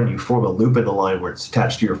your line, you form a loop in the line where it's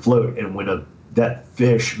attached to your float, and when that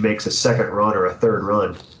fish makes a second run or a third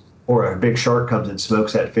run, or a big shark comes and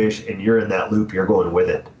smokes that fish, and you're in that loop, you're going with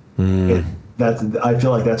it. I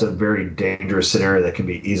feel like that's a very dangerous scenario that can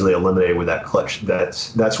be easily eliminated with that clutch.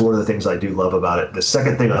 That's one of the things I do love about it. The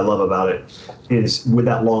second thing I love about it is with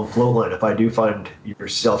that long float line, if I do find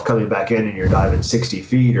yourself coming back in and you're diving 60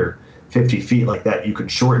 feet or 50 feet like that, you can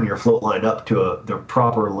shorten your float line up to the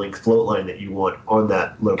proper length float line that you want on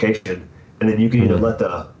that location. And then you can either let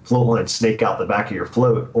the float line snake out the back of your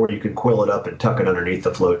float, or you can coil it up and tuck it underneath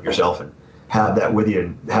the float yourself and have that with you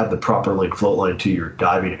and have the proper length float line to your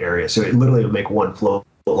diving area. So it literally will make one float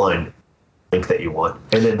line length that you want.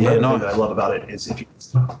 And then the other thing that I love about it is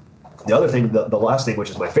the last thing, which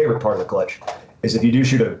is my favorite part of the clutch, is if you do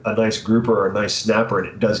shoot a nice grouper or a nice snapper and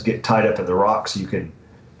it does get tied up in the rocks, you can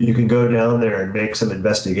go down there and make some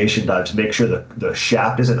investigation dives, make sure the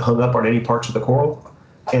shaft isn't hung up on any parts of the coral.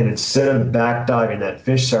 And instead of back diving that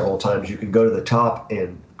fish several times, you can go to the top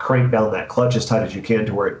and crank down that clutch as tight as you can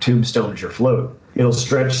to where it tombstones your float. It'll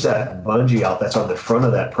stretch that bungee out that's on the front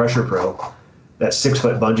of that pressure pro. That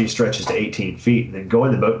 6-foot bungee stretches to 18 feet. And then go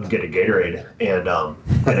in the boat and get a Gatorade. And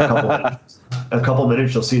in a couple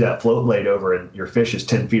minutes, you'll see that float laid over and your fish is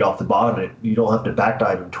 10 feet off the bottom. And you don't have to back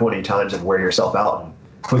dive them 20 times and wear yourself out and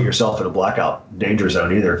put yourself in a blackout danger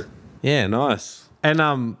zone either. Yeah, nice.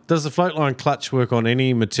 And does the float line clutch work on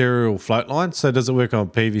any material float line? So does it work on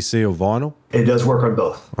PVC or vinyl? It does work on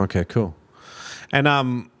both. Okay, cool.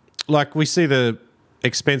 And like we see the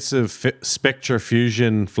expensive Spectra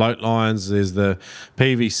Fusion float lines, there's the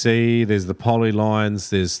PVC, there's the poly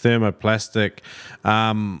lines, there's thermoplastic.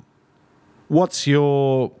 What's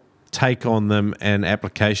your take on them and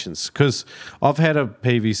applications? Because I've had a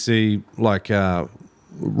PVC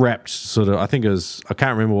wrapped sort of, I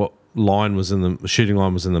can't remember shooting line was in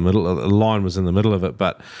the middle. The line was in the middle of it,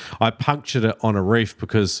 but I punctured it on a reef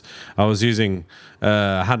because I was using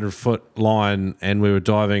a 100-foot line and we were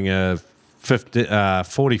diving a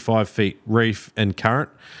 45 feet reef in current,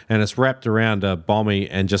 and it's wrapped around a bommy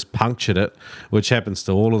and just punctured it, which happens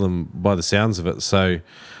to all of them by the sounds of it. So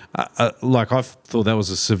I thought that was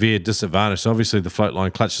a severe disadvantage. So obviously the float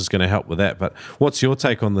line clutch is going to help with that. But what's your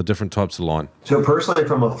take on the different types of line? So personally,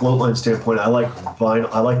 from a float line standpoint, I like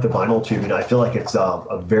the vinyl tubing. I feel like it's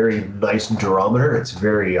a very nice durometer. It's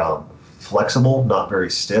very flexible, not very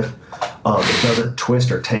stiff. It doesn't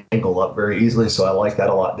twist or tangle up very easily, so I like that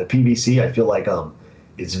a lot. The PVC, I feel like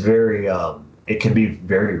it's very it can be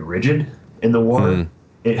very rigid in the water.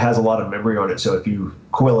 It has a lot of memory on it, so if you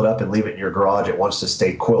coil it up and leave it in your garage, it wants to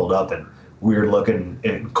stay coiled up and weird looking.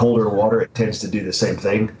 In colder water, it tends to do the same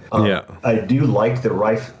thing. I do like the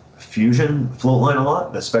Rife Fusion float line a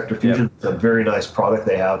lot. The Spectre Fusion is a very nice product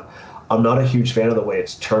they have. I'm not a huge fan of the way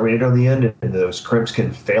it's terminated on the end, and those crimps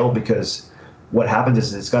can fail because what happens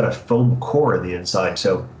is it's got a foam core in the inside.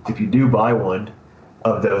 So if you do buy one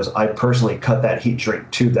of those, I personally cut that heat shrink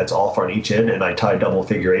tube that's off on each end, and I tie double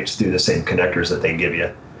figure eights through the same connectors that they give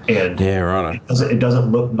you. And it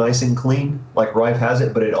doesn't look nice and clean like Rife has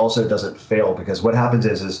it, but it also doesn't fail, because what happens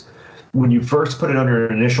is when you first put it under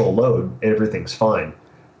an initial load, everything's fine.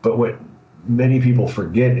 But what many people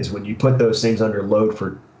forget is when you put those things under load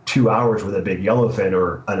for 2 hours with a big yellowfin,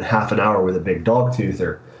 or a half an hour with a big dogtooth,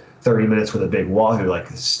 or 30 minutes with a big wahoo, like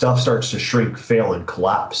stuff starts to shrink, fail, and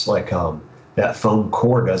collapse like that foam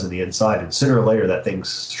core does in the inside. And sooner or later, that thing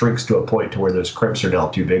shrinks to a point to where those crimps are now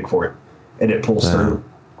too big for it, and it pulls through.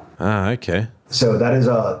 Okay. So that is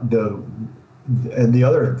the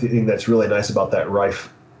other thing that's really nice about that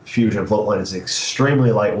Rife Fusion float line is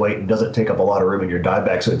extremely lightweight and doesn't take up a lot of room in your dive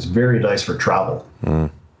bag, so it's very nice for travel.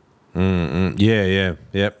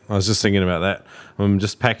 Yep. I was just thinking about that. I'm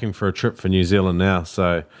just packing for a trip for New Zealand now,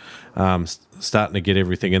 so starting to get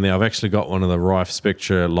everything in there. I've actually got one of the Rife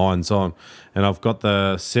Spectre lines on, and I've got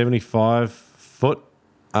the 75 foot,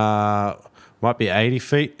 might be 80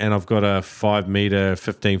 feet, and I've got a 5 meter,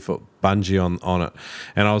 15 foot bungee on it.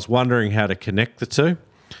 And I was wondering how to connect the two.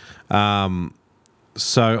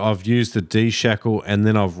 So I've used the D-shackle, and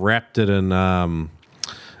then I've wrapped it in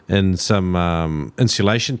some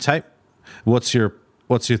insulation tape. What's your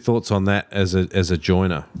thoughts on that as a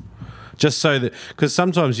joiner? Just so that, because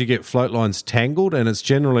sometimes you get float lines tangled, and it's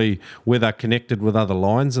generally where they're connected with other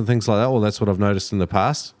lines and things like that. Well, that's what I've noticed in the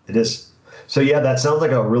past. It is. So yeah, that sounds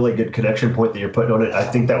like a really good connection point that you're putting on it. I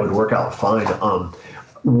think that would work out fine.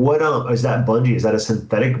 What is that bungee? Is that a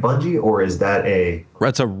synthetic bungee, or is that a?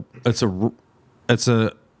 It's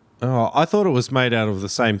a. Oh, I thought it was made out of the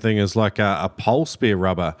same thing as like a pole spear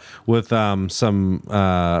rubber with some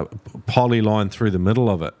poly line through the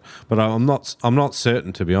middle of it, but I'm not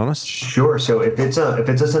certain, to be honest. Sure. So if it's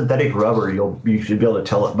a synthetic rubber, you should be able to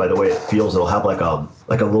tell it by the way it feels. It'll have like a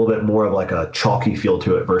little bit more of like a chalky feel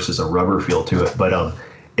to it versus a rubber feel to it. But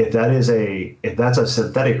if that's a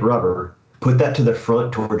synthetic rubber, put that to the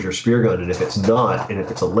front towards your spear gun, and if it's not, and if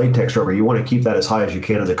it's a latex rubber, you want to keep that as high as you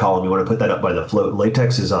can in the column. You want to put that up by the float.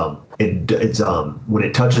 Latex is when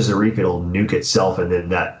it touches the reef, it'll nuke itself, and then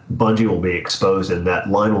that bungee will be exposed, and that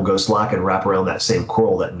line will go slack and wrap around that same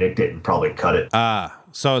coral that nicked it and probably cut it.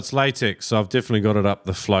 So it's latex. So I've definitely got it up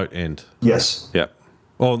the float end. Yes. Yep.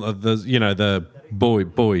 Or the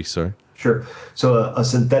buoy. Sorry. Sure. So a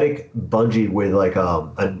synthetic bungee with like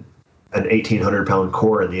an 1,800-pound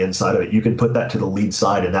core in the inside of it, you can put that to the lead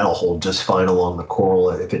side, and that'll hold just fine along the coral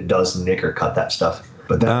if it does nick or cut that stuff.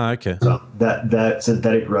 But that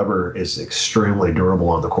synthetic rubber is extremely durable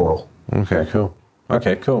on the coral. Okay, cool.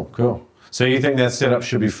 So you think that setup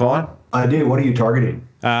should be fine? I do. What are you targeting?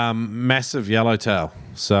 Massive yellowtail.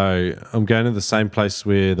 So I'm going to the same place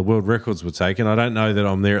where the world records were taken. I don't know that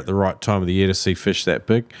I'm there at the right time of the year to see fish that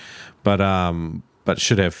big, but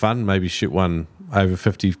should have fun. Maybe shoot one over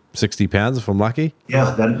 50, 60 pounds if I'm lucky.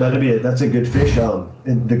 Yeah, that's a good fish.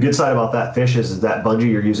 And the good side about that fish is that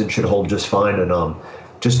bungee you're using should hold just fine. And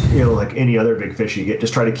just like any other big fish you get,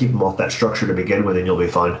 just try to keep them off that structure to begin with, and you'll be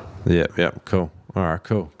fine. Yeah, cool. All right,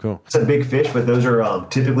 cool. It's a big fish, but those are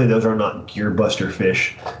typically not gear buster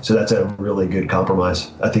fish, so that's a really good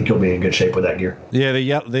compromise. I think you'll be in good shape with that gear. Yeah, the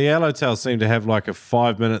yellowtails seem to have like a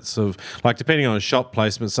 5 minutes of, like, depending on a shot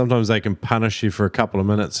placement, sometimes they can punish you for a couple of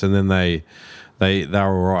minutes, and then they're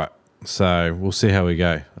all right. So we'll see how we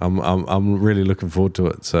go. I'm really looking forward to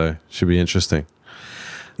it. So should be interesting.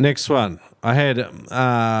 Next one. I had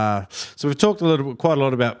so we've talked quite a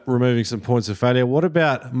lot about removing some points of failure. What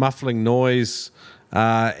about muffling noise,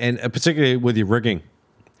 and particularly with your rigging?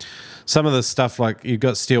 some of the stuff, like you've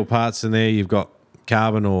got steel parts in there, you've got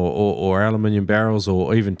carbon or aluminium barrels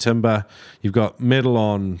or even timber. You've got metal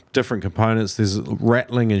on different components. There's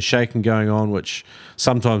rattling and shaking going on, which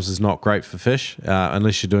sometimes is not great for fish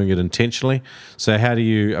unless you're doing it intentionally. So how do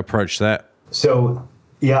you approach that? So,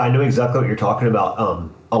 yeah, I know exactly what you're talking about.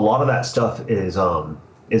 A lot of that stuff is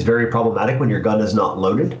very problematic when your gun is not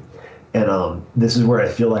loaded. And this is where I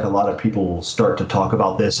feel like a lot of people will start to talk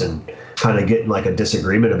about this and kind of get in like a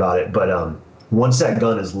disagreement about it. But once that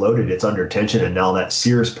gun is loaded, it's under tension, and now that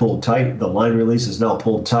sear is pulled tight. The line release is now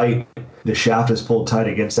pulled tight. The shaft is pulled tight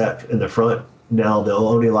against that in the front. Now, the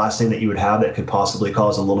only last thing that you would have that could possibly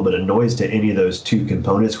cause a little bit of noise to any of those two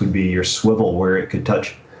components would be your swivel, where it could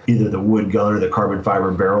touch either the wood gun or the carbon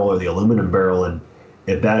fiber barrel or the aluminum barrel. And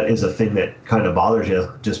if that is a thing that kind of bothers you,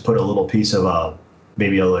 just put a little piece of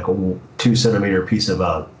maybe like a 2 centimeter piece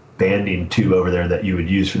of banding tube over there that you would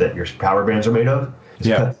use for that your power bands are made of.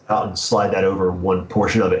 Just cut it out and slide that over one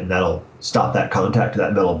portion of it, and that'll stop that contact to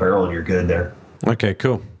that metal barrel, and you're good there. Okay,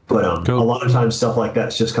 cool. But cool. A lot of times stuff like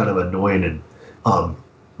that's just kind of annoying, and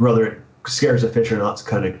whether it scares a fish or not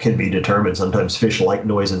kind of can be determined. Sometimes fish like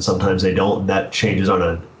noise and sometimes they don't, and that changes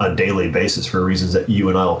on a daily basis for reasons that you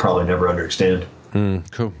and I will probably never understand.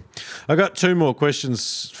 Cool. I got 2 more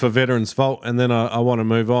questions for Veterans Vault, and then I want to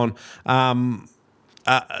move on.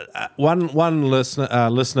 One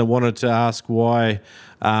listener wanted to ask why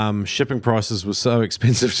shipping prices were so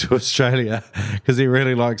expensive to Australia, because he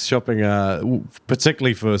really likes shopping,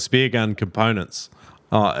 particularly for spear gun components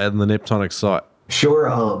at the Neptonic site. Sure.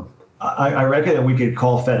 I reckon that we could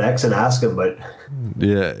call FedEx and ask them, but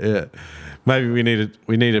yeah, maybe we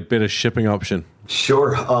need a better shipping option.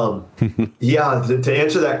 Sure. Yeah. To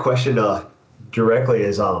answer that question directly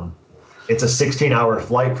is it's a 16-hour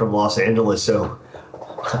flight from Los Angeles, so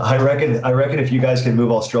I reckon if you guys can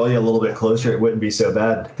move Australia a little bit closer, it wouldn't be so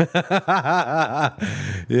bad.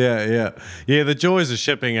 Yeah. The joys of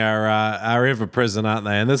shipping are ever present, aren't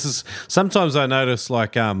they? And this is sometimes I notice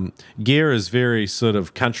like gear is very sort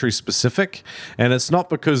of country specific, and it's not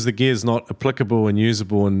because the gear is not applicable and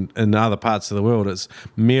usable in other parts of the world. It's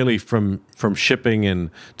merely from shipping and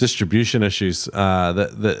distribution issues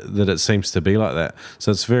that it seems to be like that.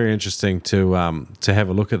 So it's very interesting to have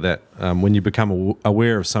a look at that when you become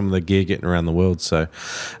aware of some of the gear getting around the world. So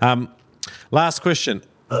last question.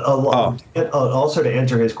 Also to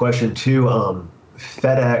answer his question too,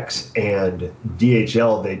 FedEx and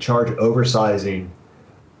DHL, they charge oversizing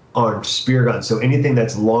on spear guns. So anything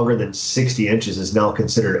that's longer than 60 inches is now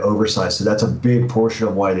considered oversized. So that's a big portion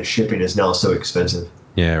of why the shipping is now so expensive.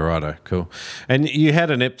 Yeah, righto, cool. And you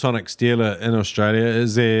had an Neptonics dealer in Australia.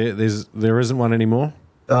 There isn't one anymore?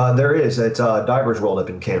 There is. It's Divers World up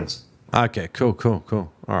in Cairns. Okay, cool.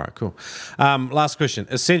 All right, cool. Last question.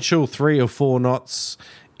 Essential 3 or 4 knots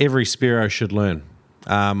every Spearo should learn.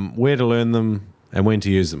 Where to learn them and when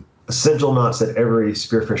to use them. Essential knots that every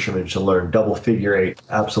spear fisherman should learn. Double figure 8,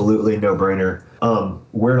 absolutely no-brainer.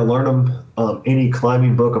 Where to learn them? Any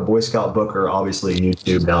climbing book, a Boy Scout book, or obviously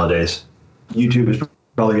YouTube nowadays. YouTube is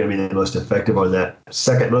probably going to be the most effective on that.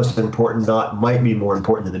 Second most important knot, might be more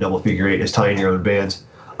important than the double figure 8, is tying your own bands.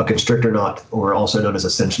 A constrictor knot, or also known as a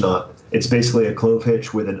cinch knot. It's basically a clove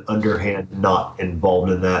hitch with an underhand knot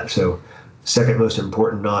involved in that. So second most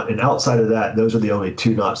important knot. And outside of that, those are the only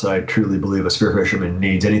 2 knots that I truly believe a spear fisherman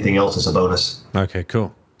needs. Anything else is a bonus. Okay,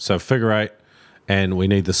 cool. So figure 8, and we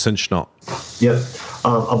need the cinch knot. Yep.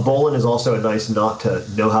 A bowline is also a nice knot to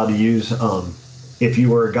know how to use. If you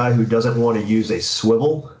were a guy who doesn't want to use a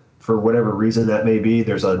swivel, for whatever reason that may be,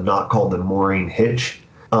 there's a knot called the mooring hitch.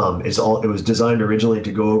 It was designed originally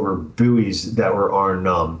to go over buoys that were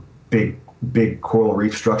on big coral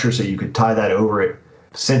reef structures, so you could tie that over it,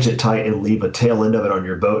 cinch it tight, and leave a tail end of it on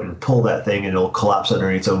your boat and pull that thing, and it'll collapse under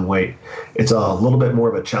its own weight. It's a little bit more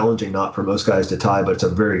of a challenging knot for most guys to tie, but it's a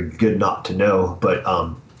very good knot to know. But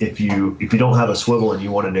if you don't have a swivel and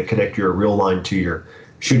you wanted to connect your reel line to your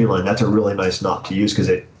shooting line, that's a really nice knot to use because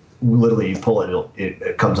it literally you pull it and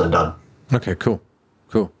it comes undone. Okay, cool.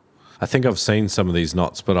 I think I've seen some of these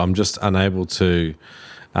knots, but I'm just unable to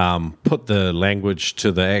put the language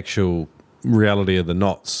to the actual reality of the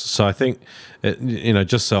knots. So I think,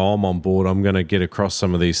 just so I'm on board, I'm going to get across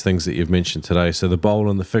some of these things that you've mentioned today. So the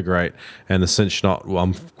bowline, the figure 8, and the cinch knot, well,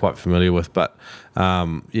 I'm quite familiar with. But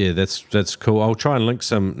that's cool. I'll try and link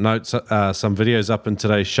some notes, some videos up in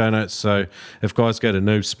today's show notes. So if guys go to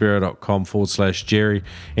noobspearo.com/Jerry,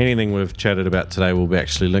 anything we've chatted about today will be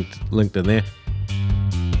actually linked in there.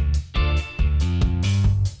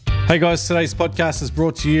 Hey guys, today's podcast is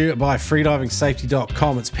brought to you by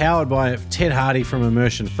freedivingsafety.com. It's powered by Ted Hardy from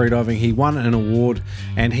Immersion Freediving. He won an award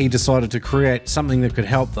and he decided to create something that could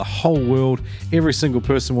help the whole world, every single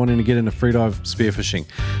person wanting to get into freedive spearfishing.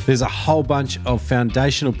 There's a whole bunch of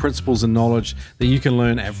foundational principles and knowledge that you can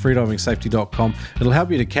learn at freedivingsafety.com. It'll help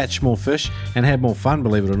you to catch more fish and have more fun,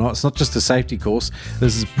 believe it or not. It's not just a safety course.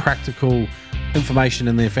 This is practical information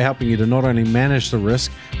in there for helping you to not only manage the risk,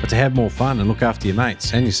 but to have more fun and look after your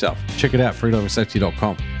mates and yourself. Check it out,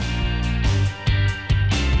 freedivingsafety.com.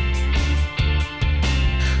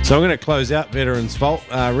 So I'm going to close out Veterans Vault.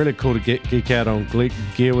 Really cool to geek out on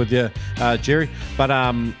gear with you, Jerry. But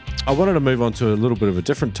I wanted to move on to a little bit of a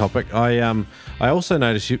different topic. I also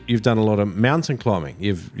noticed you've done a lot of mountain climbing.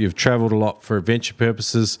 You've travelled a lot for adventure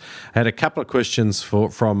purposes. I had a couple of questions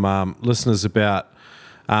from listeners about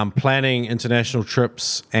planning international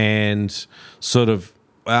trips and sort of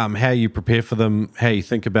how you prepare for them, how you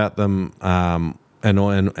think about them, and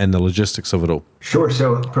the logistics of it all. Sure.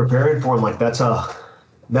 So preparing for them, like that's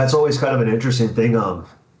always kind of an interesting thing.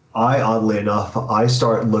 Oddly enough, I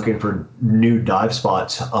start looking for new dive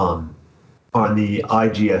spots on the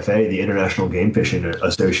IGFA, the International Game Fishing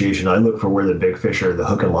Association. I look for where the big fish or the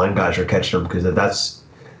hook and line guys are catching them, because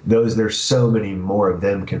there's so many more of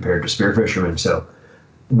them compared to spear fishermen. So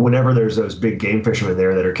whenever there's those big game fishermen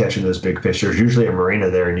there that are catching those big fish, there's usually a marina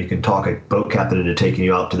there, and you can talk a boat captain into taking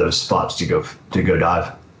you out to those spots to go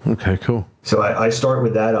dive. Okay, cool. So I start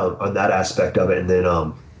with that on that aspect of it, and then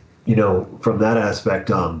from that aspect,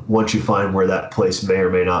 once you find where that place may or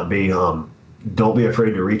may not be, don't be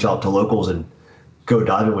afraid to reach out to locals and go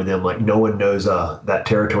diving with them. Like, no one knows that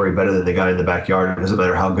territory better than the guy in the backyard. It doesn't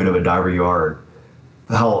matter how good of a diver you are, or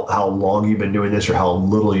how long you've been doing this, or how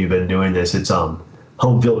little you've been doing this. It's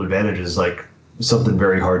home field advantage is like something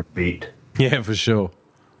very hard to beat. Yeah, for sure.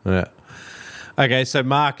 Yeah. Okay, so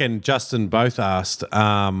Mark and Justin both asked.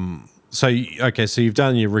 So you've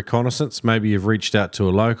done your reconnaissance. Maybe you've reached out to a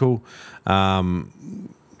local.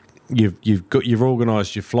 You've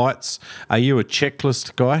organised your flights. Are you a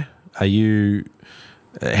checklist guy? How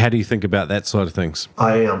do you think about that side of things?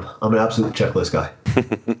 I am. I'm an absolute checklist guy.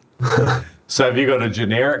 So have you got a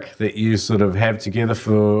generic that you sort of have together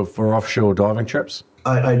for offshore diving trips?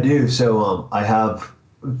 I do. So I have,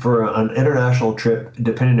 for an international trip,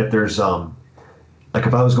 depending if there's like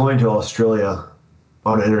if I was going to Australia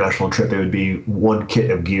on an international trip, it would be one kit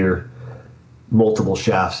of gear, multiple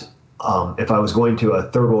shafts. If I was going to a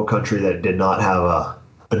third world country that did not have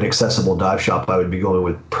an accessible dive shop, I would be going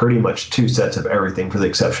with pretty much 2 sets of everything, for the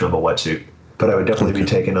exception of a wetsuit. But I would definitely be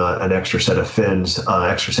taking an extra set of fins,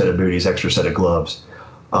 extra set of booties, extra set of gloves,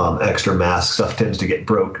 extra mask. Stuff tends to get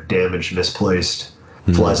broke, damaged, misplaced,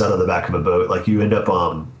 flies out of the back of a boat. Like, you end up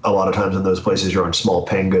a lot of times in those places, you're on small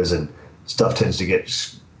pangas and stuff tends to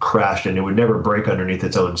get crashed, and it would never break underneath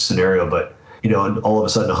its own scenario. But, and all of a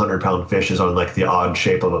sudden 100-pound fish is on like the odd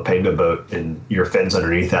shape of a panga boat, and your fin's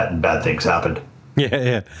underneath that, and bad things happened.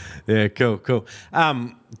 Yeah, cool.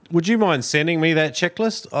 Would you mind sending me that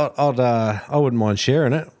checklist? I wouldn't mind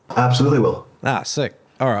sharing it. Absolutely will. Sick.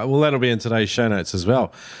 All right, well, that'll be in today's show notes as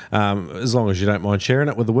well, as long as you don't mind sharing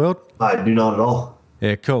it with the world. I do not at all.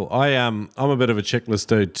 Yeah, cool. I'm a bit of a checklist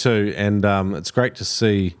dude too, and it's great to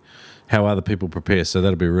see how other people prepare, so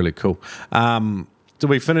that'll be really cool. Did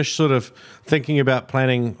we finish sort of thinking about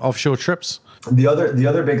planning offshore trips? The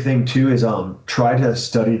other big thing too is try to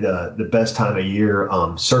study the best time of year.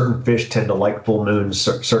 Certain fish tend to like full moons.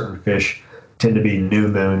 Certain fish tend to be new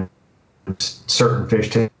moon. Certain fish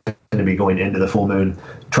tend to be going into the full moon.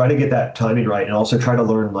 Try to get that timing right, and also try to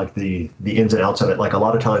learn like the ins and outs of it. Like a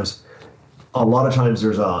lot of times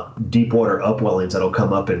there's deep water upwellings that'll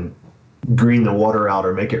come up and green the water out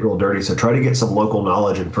or make it real dirty. So try to get some local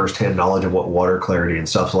knowledge and firsthand knowledge of what water clarity and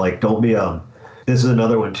stuff's like. Don't be this is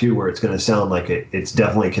another one too where it's going to sound like it's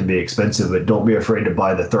definitely can be expensive, but don't be afraid to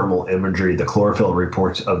buy the thermal imagery, the chlorophyll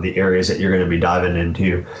reports of the areas that you're going to be diving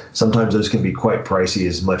into. Sometimes those can be quite pricey,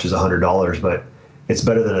 as much as $100, but it's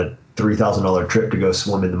better than a $3,000 trip to go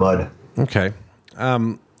swim in the mud. Okay.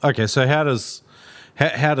 So how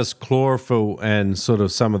does chlorophyll and sort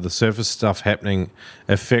of some of the surface stuff happening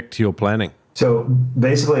affect your planning? So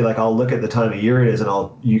basically, like, I'll look at the time of year it is,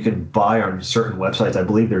 and you can buy on certain websites. I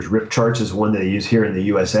believe there's Rip Charts is one that they use here in the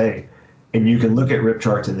USA, and you can look at Rip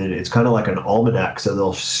Charts, and then it's kind of like an almanac. So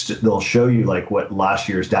they'll show you like what last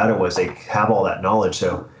year's data was. They have all that knowledge,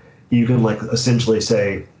 so you can like essentially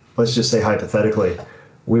say, let's just say hypothetically,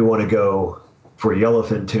 we want to go for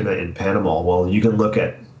yellowfin tuna in Panama. Well, you can look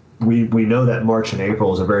at we know that March and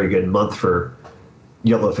April is a very good month for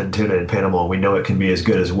yellowfin tuna in Panama. We know it can be as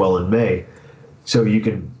good as well in May. So you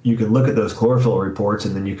can you can look at those chlorophyll reports,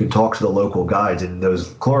 and then you can talk to the local guides. And those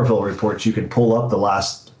chlorophyll reports, you can pull up the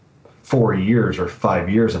last 4 years or 5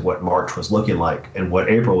 years of what March was looking like and what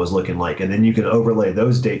April was looking like, and then you can overlay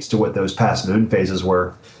those dates to what those past moon phases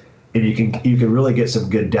were, and you can really get some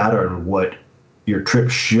good data on what your trip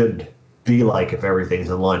should be like if everything's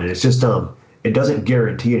in line. And it's just it doesn't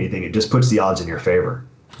guarantee anything; it just puts the odds in your favor.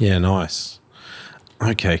 Yeah, nice.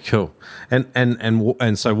 Okay, cool.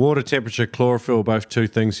 And so water temperature, chlorophyll, both two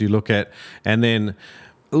things you look at. And then,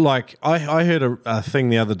 like, I heard a thing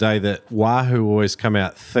the other day that wahoo always come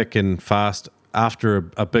out thick and fast after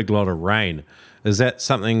a big lot of rain. Is that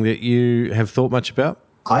something that you have thought much about?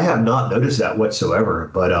 I have not noticed that whatsoever,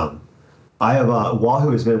 but I have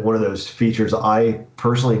wahoo has been one of those features. I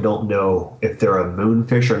personally don't know if they're a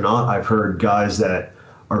moonfish or not. I've heard guys that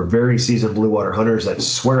are very seasoned blue water hunters that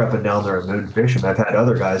swear up and down they're a moonfish, and I've had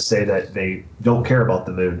other guys say that they don't care about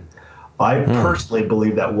the moon. I personally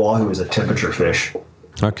believe that wahoo is a temperature fish.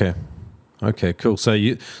 Okay, cool. So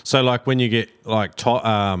like when you get like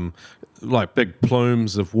big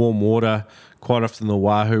plumes of warm water, quite often the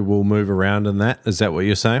wahoo will move around in that. Is that what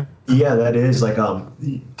you're saying? Yeah, that is like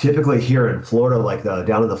typically here in Florida, like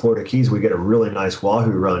down in the Florida Keys, we get a really nice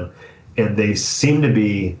wahoo run, and they seem to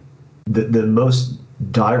be the most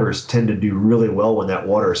divers tend to do really well when that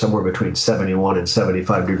water is somewhere between 71 and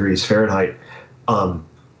 75 degrees Fahrenheit.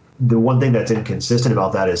 The one thing that's inconsistent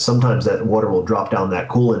about that is sometimes that water will drop down that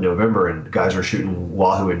cool in November, and guys are shooting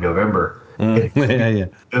wahoo in November. And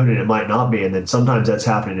it might not be. And then sometimes that's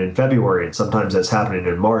happening in February, and sometimes that's happening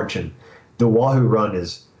in March. And the wahoo run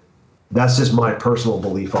that's just my personal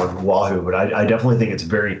belief on wahoo, but I definitely think it's a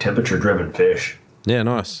very temperature driven fish. Yeah,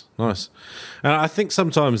 nice. And I think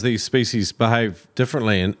sometimes these species behave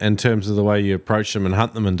differently in terms of the way you approach them and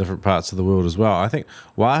hunt them in different parts of the world as well. I think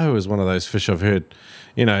wahoo is one of those fish I've heard,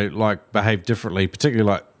 like behave differently, particularly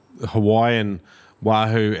like Hawaiian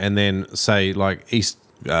wahoo, and then say like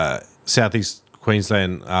southeast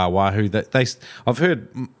Queensland wahoo. I've heard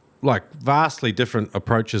like vastly different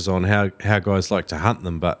approaches on how guys like to hunt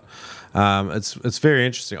them, but it's very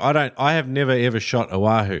interesting. I have never ever shot a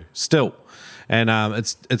wahoo still. And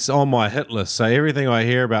it's on my hit list. So everything I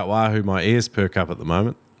hear about wahoo, my ears perk up at the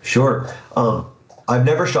moment. Sure. I've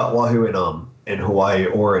never shot wahoo in Hawaii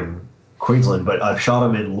or in Queensland, but I've shot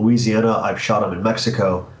them in Louisiana. I've shot them in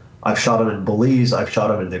Mexico. I've shot them in Belize. I've shot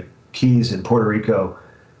them in the Keys in Puerto Rico.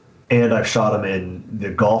 And I've shot them in the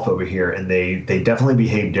Gulf over here. And they definitely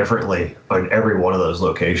behave differently on every one of those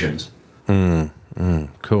locations.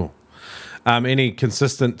 Cool. Any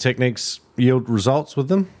consistent techniques yield results with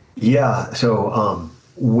them? Yeah. So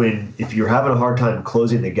if you're having a hard time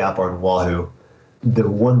closing the gap on wahoo, the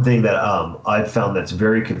one thing that I've found that's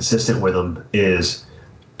very consistent with him is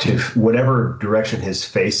to whatever direction his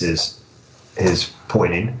face is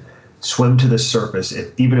pointing, swim to the surface.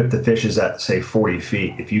 Even if the fish is at, say, 40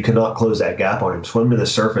 feet, if you cannot close that gap on him, swim to the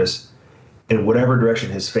surface, and whatever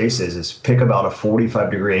direction his face is pick about a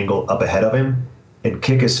 45-degree angle up ahead of him and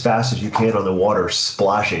kick as fast as you can on the water,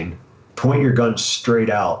 splashing. Point your gun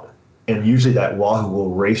straight out, and usually that wahoo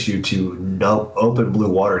will race you to no open blue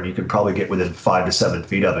water, and you can probably get within 5 to 7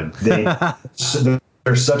 feet of him.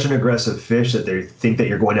 They're such an aggressive fish that they think that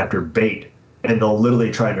you're going after bait, and they'll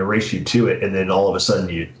literally try to race you to it, and then all of a sudden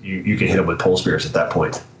you can hit them with pole spears at that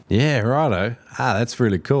point. Yeah, righto. That's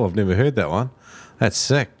really cool. I've never heard that one. That's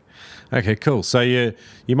sick. Okay, cool. So you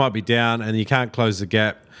might be down and you can't close the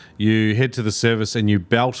gap. You head to the surface and you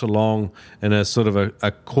belt along in a sort of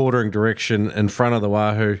a quartering direction in front of the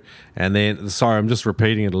wahoo, and then, sorry, I'm just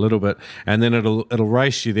repeating it a little bit, and then it'll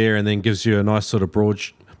race you there and then gives you a nice sort of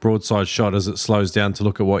broadside shot as it slows down to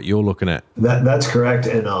look at what you're looking at. That's correct,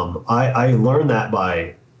 and I learned that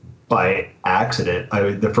by accident.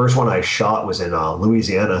 The first one I shot was in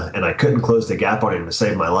Louisiana, and I couldn't close the gap on him to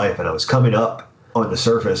save my life, and I was coming up on the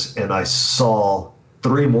surface, and I saw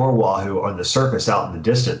 3 more wahoo on the surface out in the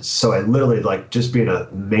distance. So I literally, like, just being a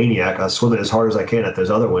maniac, I was swimming as hard as I can at those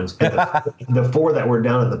other ones. And the 4 that were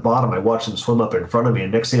down at the bottom, I watched them swim up in front of me.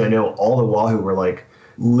 And next thing I know, all the wahoo were like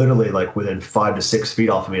literally like within 5 to 6 feet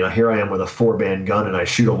off of me. And here I am with a 4-band gun, and I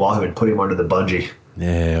shoot a wahoo and put him under the bungee.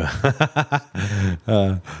 Yeah.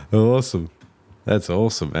 Awesome. That's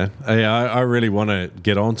awesome, man. Yeah, I really want to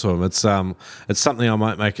get onto them. It's something I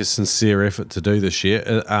might make a sincere effort to do this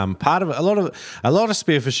year. Part of it, a lot of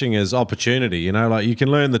spearfishing is opportunity. Like you can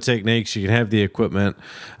learn the techniques, you can have the equipment,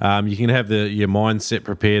 you can have your mindset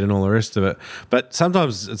prepared and all the rest of it. But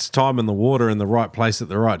sometimes it's time in the water in the right place at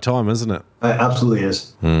the right time, isn't it? It absolutely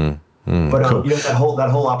is. But cool. that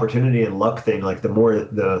whole opportunity and luck thing, like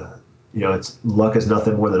it's luck is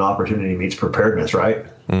nothing more than opportunity meets preparedness, right?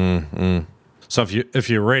 So if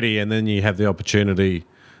you're ready and then you have the opportunity,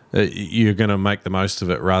 you're going to make the most of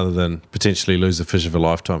it rather than potentially lose a fish of a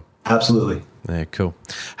lifetime. Absolutely. Yeah, cool.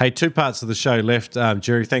 Hey, 2 parts of the show left.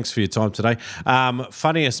 Jerry, thanks for your time today.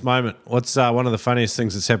 Funniest moment. What's one of the funniest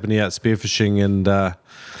things that's happened to you out spearfishing?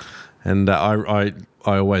 And I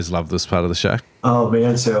always love this part of the show. Oh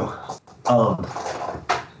man, so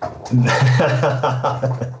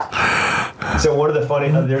so one of the funny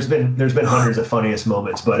there's been hundreds of funniest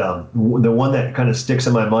moments, but the one that kind of sticks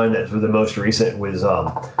in my mind that for the most recent was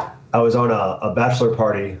I was on a bachelor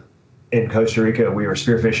party in Costa Rica. We were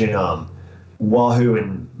spearfishing wahoo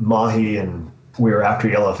and mahi, and we were after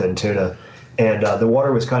yellowfin tuna, and the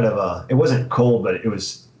water was kind of it wasn't cold, but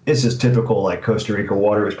it's just typical like Costa Rica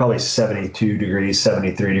water. It was probably 72 degrees,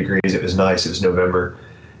 73 degrees. It was nice. It was November,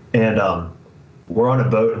 and we're on a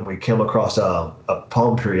boat and we came across a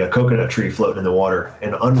palm tree, a coconut tree floating in the water.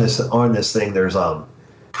 And on this thing, there's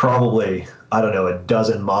probably, I don't know, a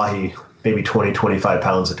dozen mahi, maybe 20, 25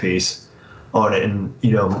 pounds a piece on it. And,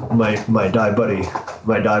 you know, my dive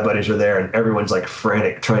buddies are there, and everyone's like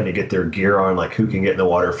frantic trying to get their gear on, like who can get in the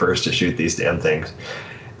water first to shoot these damn things.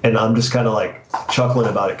 And I'm just kind of like chuckling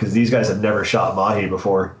about it because these guys have never shot mahi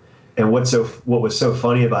before. And what was so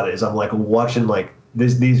funny about it is I'm like watching like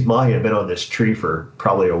these mahi have been on this tree for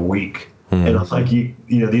probably a week. And I'm like, you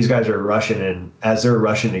know, these guys are rushing, and as they're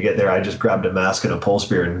rushing to get there, I just grabbed a mask and a pole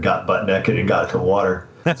spear and got butt naked and got in the water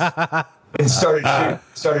and started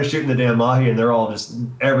shooting the damn mahi. And they're all just,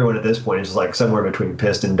 everyone at this point is just like somewhere between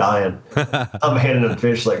pissed and dying. I'm handing them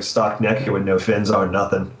fish like stock naked with no fins on,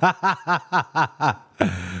 nothing.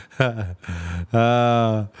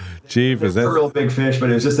 Jeepers, it's a real big fish, but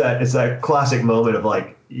it's that classic moment of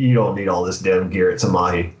like, you don't need all this damn gear. It's a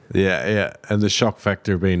mahi. Yeah. And the shock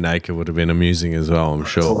factor of being naked would have been amusing as well, I'm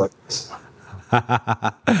sure.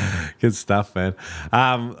 Good stuff, man.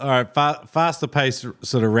 All right, faster pace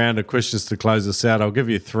sort of round of questions to close us out. I'll give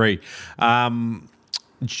you 3.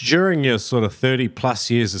 During your sort of 30 plus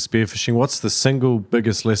years of spearfishing, what's the single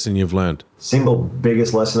biggest lesson you've learned? Single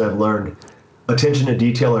biggest lesson I've learned: attention to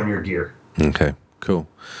detail on your gear. Okay, cool.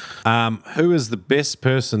 Who is the best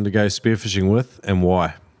person to go spearfishing with, and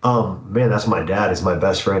why? Man, that's my dad. He's my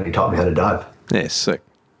best friend. He taught me how to dive. Yeah, sick.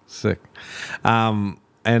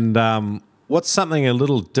 What's something a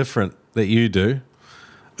little different that you do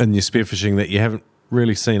in your spearfishing that you haven't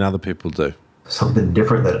really seen other people do? Something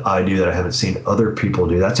different that I do that I haven't seen other people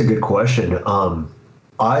do. That's a good question.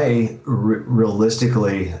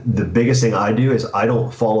 Realistically, the biggest thing I do is I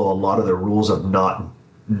don't follow a lot of the rules of not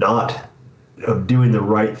of doing the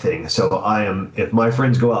right thing. So if my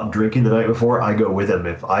friends go out drinking the night before, I go with them.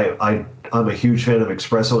 If I'm a huge fan of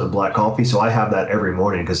espresso and black coffee, so I have that every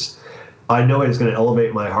morning because I know it's going to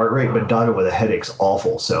elevate my heart rate, but diving with a headache's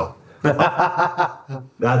awful. So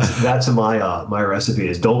that's my recipe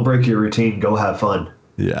is don't break your routine, go have fun.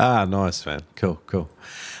 Yeah, nice, man. Cool.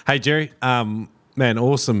 Hey, Jerry, man,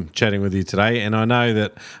 awesome chatting with you today. And I know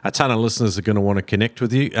that a ton of listeners are going to want to connect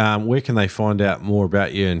with you. Where can they find out more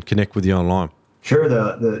about you and connect with you online? Sure.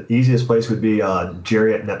 The easiest place would be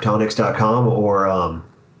jerry@neptonics.com, or on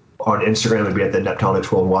Instagram would be at the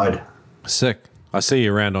Neptonics Worldwide. Sick. I see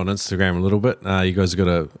you around on Instagram a little bit. You guys have got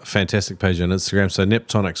a fantastic page on Instagram, so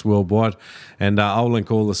Neptonics Worldwide. And I'll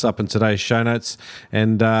link all this up in today's show notes.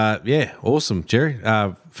 And yeah, awesome, Jerry.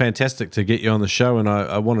 Fantastic to get you on the show. And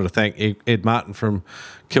I wanted to thank Ed Martin from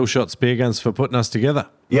Killshot Spear Guns for putting us together.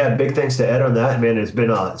 Yeah, big thanks to Ed on that, man. It's been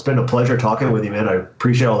a pleasure talking with you, man. I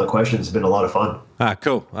appreciate all the questions. It's been a lot of fun.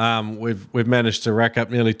 Cool. We've managed to rack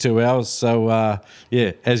up nearly 2 hours. So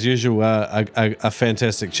yeah, as usual, a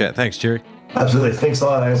fantastic chat. Thanks, Jerry. Absolutely. Thanks a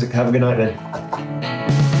lot, Isaac. Have a good night, man.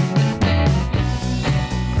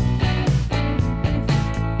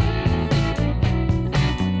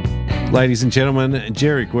 Ladies and gentlemen,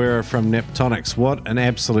 Jerry Guerra from Neptonics. What an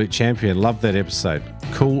absolute champion. Love that episode.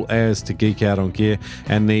 Cool as to geek out on gear.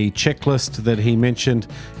 And the checklist that he mentioned,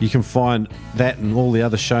 you can find that and all the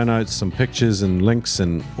other show notes, some pictures and links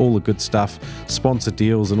and all the good stuff, sponsor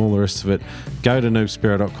deals and all the rest of it. Go to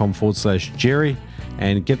noobspearo.com/Jerry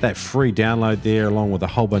and get that free download there, along with a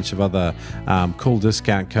whole bunch of other cool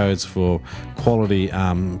discount codes for quality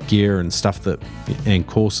gear and stuff and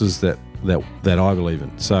courses that I believe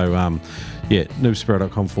in. So yeah,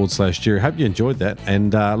 noobspearo.com/Jerry. Hope you enjoyed that.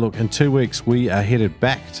 And look, in 2 weeks we are headed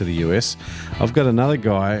back to the US. I've got another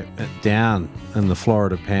guy down in the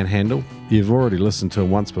Florida Panhandle. you've already listened to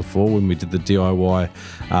him once before when we did the DIY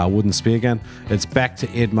wooden spear gun. It's back to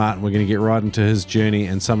Ed Martin. We're going to get right into his journey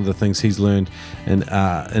and some of the things he's learned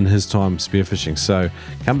in his time spearfishing. So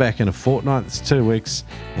come back in a fortnight, it's 2 weeks,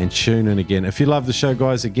 and tune in again. If you love the show,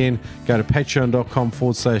 guys, again, go to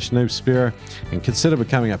patreon.com/noobspearo and consider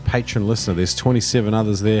becoming a patron listener. There's 27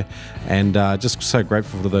 others there, and just so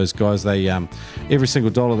grateful to those guys. They every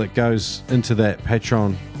single dollar that goes into that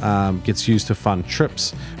Patreon gets used to fund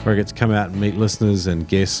trips where I get to come out and meet listeners and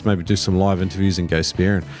guests, maybe do some live interviews and go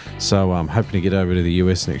spearing. So I'm hoping to get over to the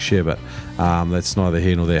US next year, but that's neither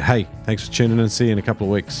here nor there. Hey, thanks for tuning in. See you in a couple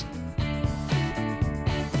of weeks.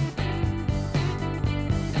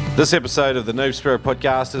 This episode of the Noob Spearo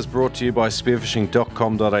podcast is brought to you by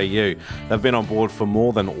spearfishing.com.au. They've been on board for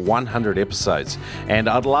more than 100 episodes, and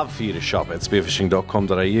I'd love for you to shop at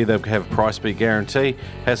spearfishing.com.au. They have a price beat guarantee,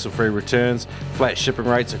 hassle-free returns, flat shipping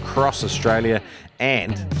rates across Australia,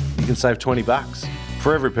 and you can save $20.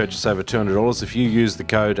 For every purchase over $200, if you use the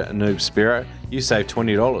code NoobSpearo, you save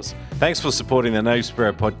 $20. Thanks for supporting the Noob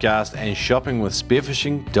Spearo podcast and shopping with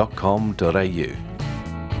spearfishing.com.au.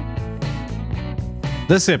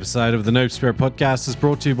 This episode of the Noob Spearo podcast is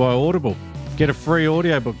brought to you by Audible. Get a free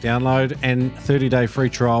audiobook download and 30-day free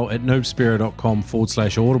trial at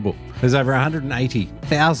noobspearo.com/audible. There's over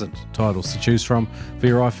 180,000 titles to choose from for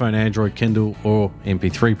your iPhone, Android, Kindle, or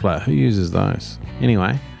MP3 player. Who uses those?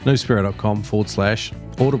 Anyway,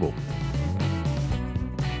 noobspearo.com/audible.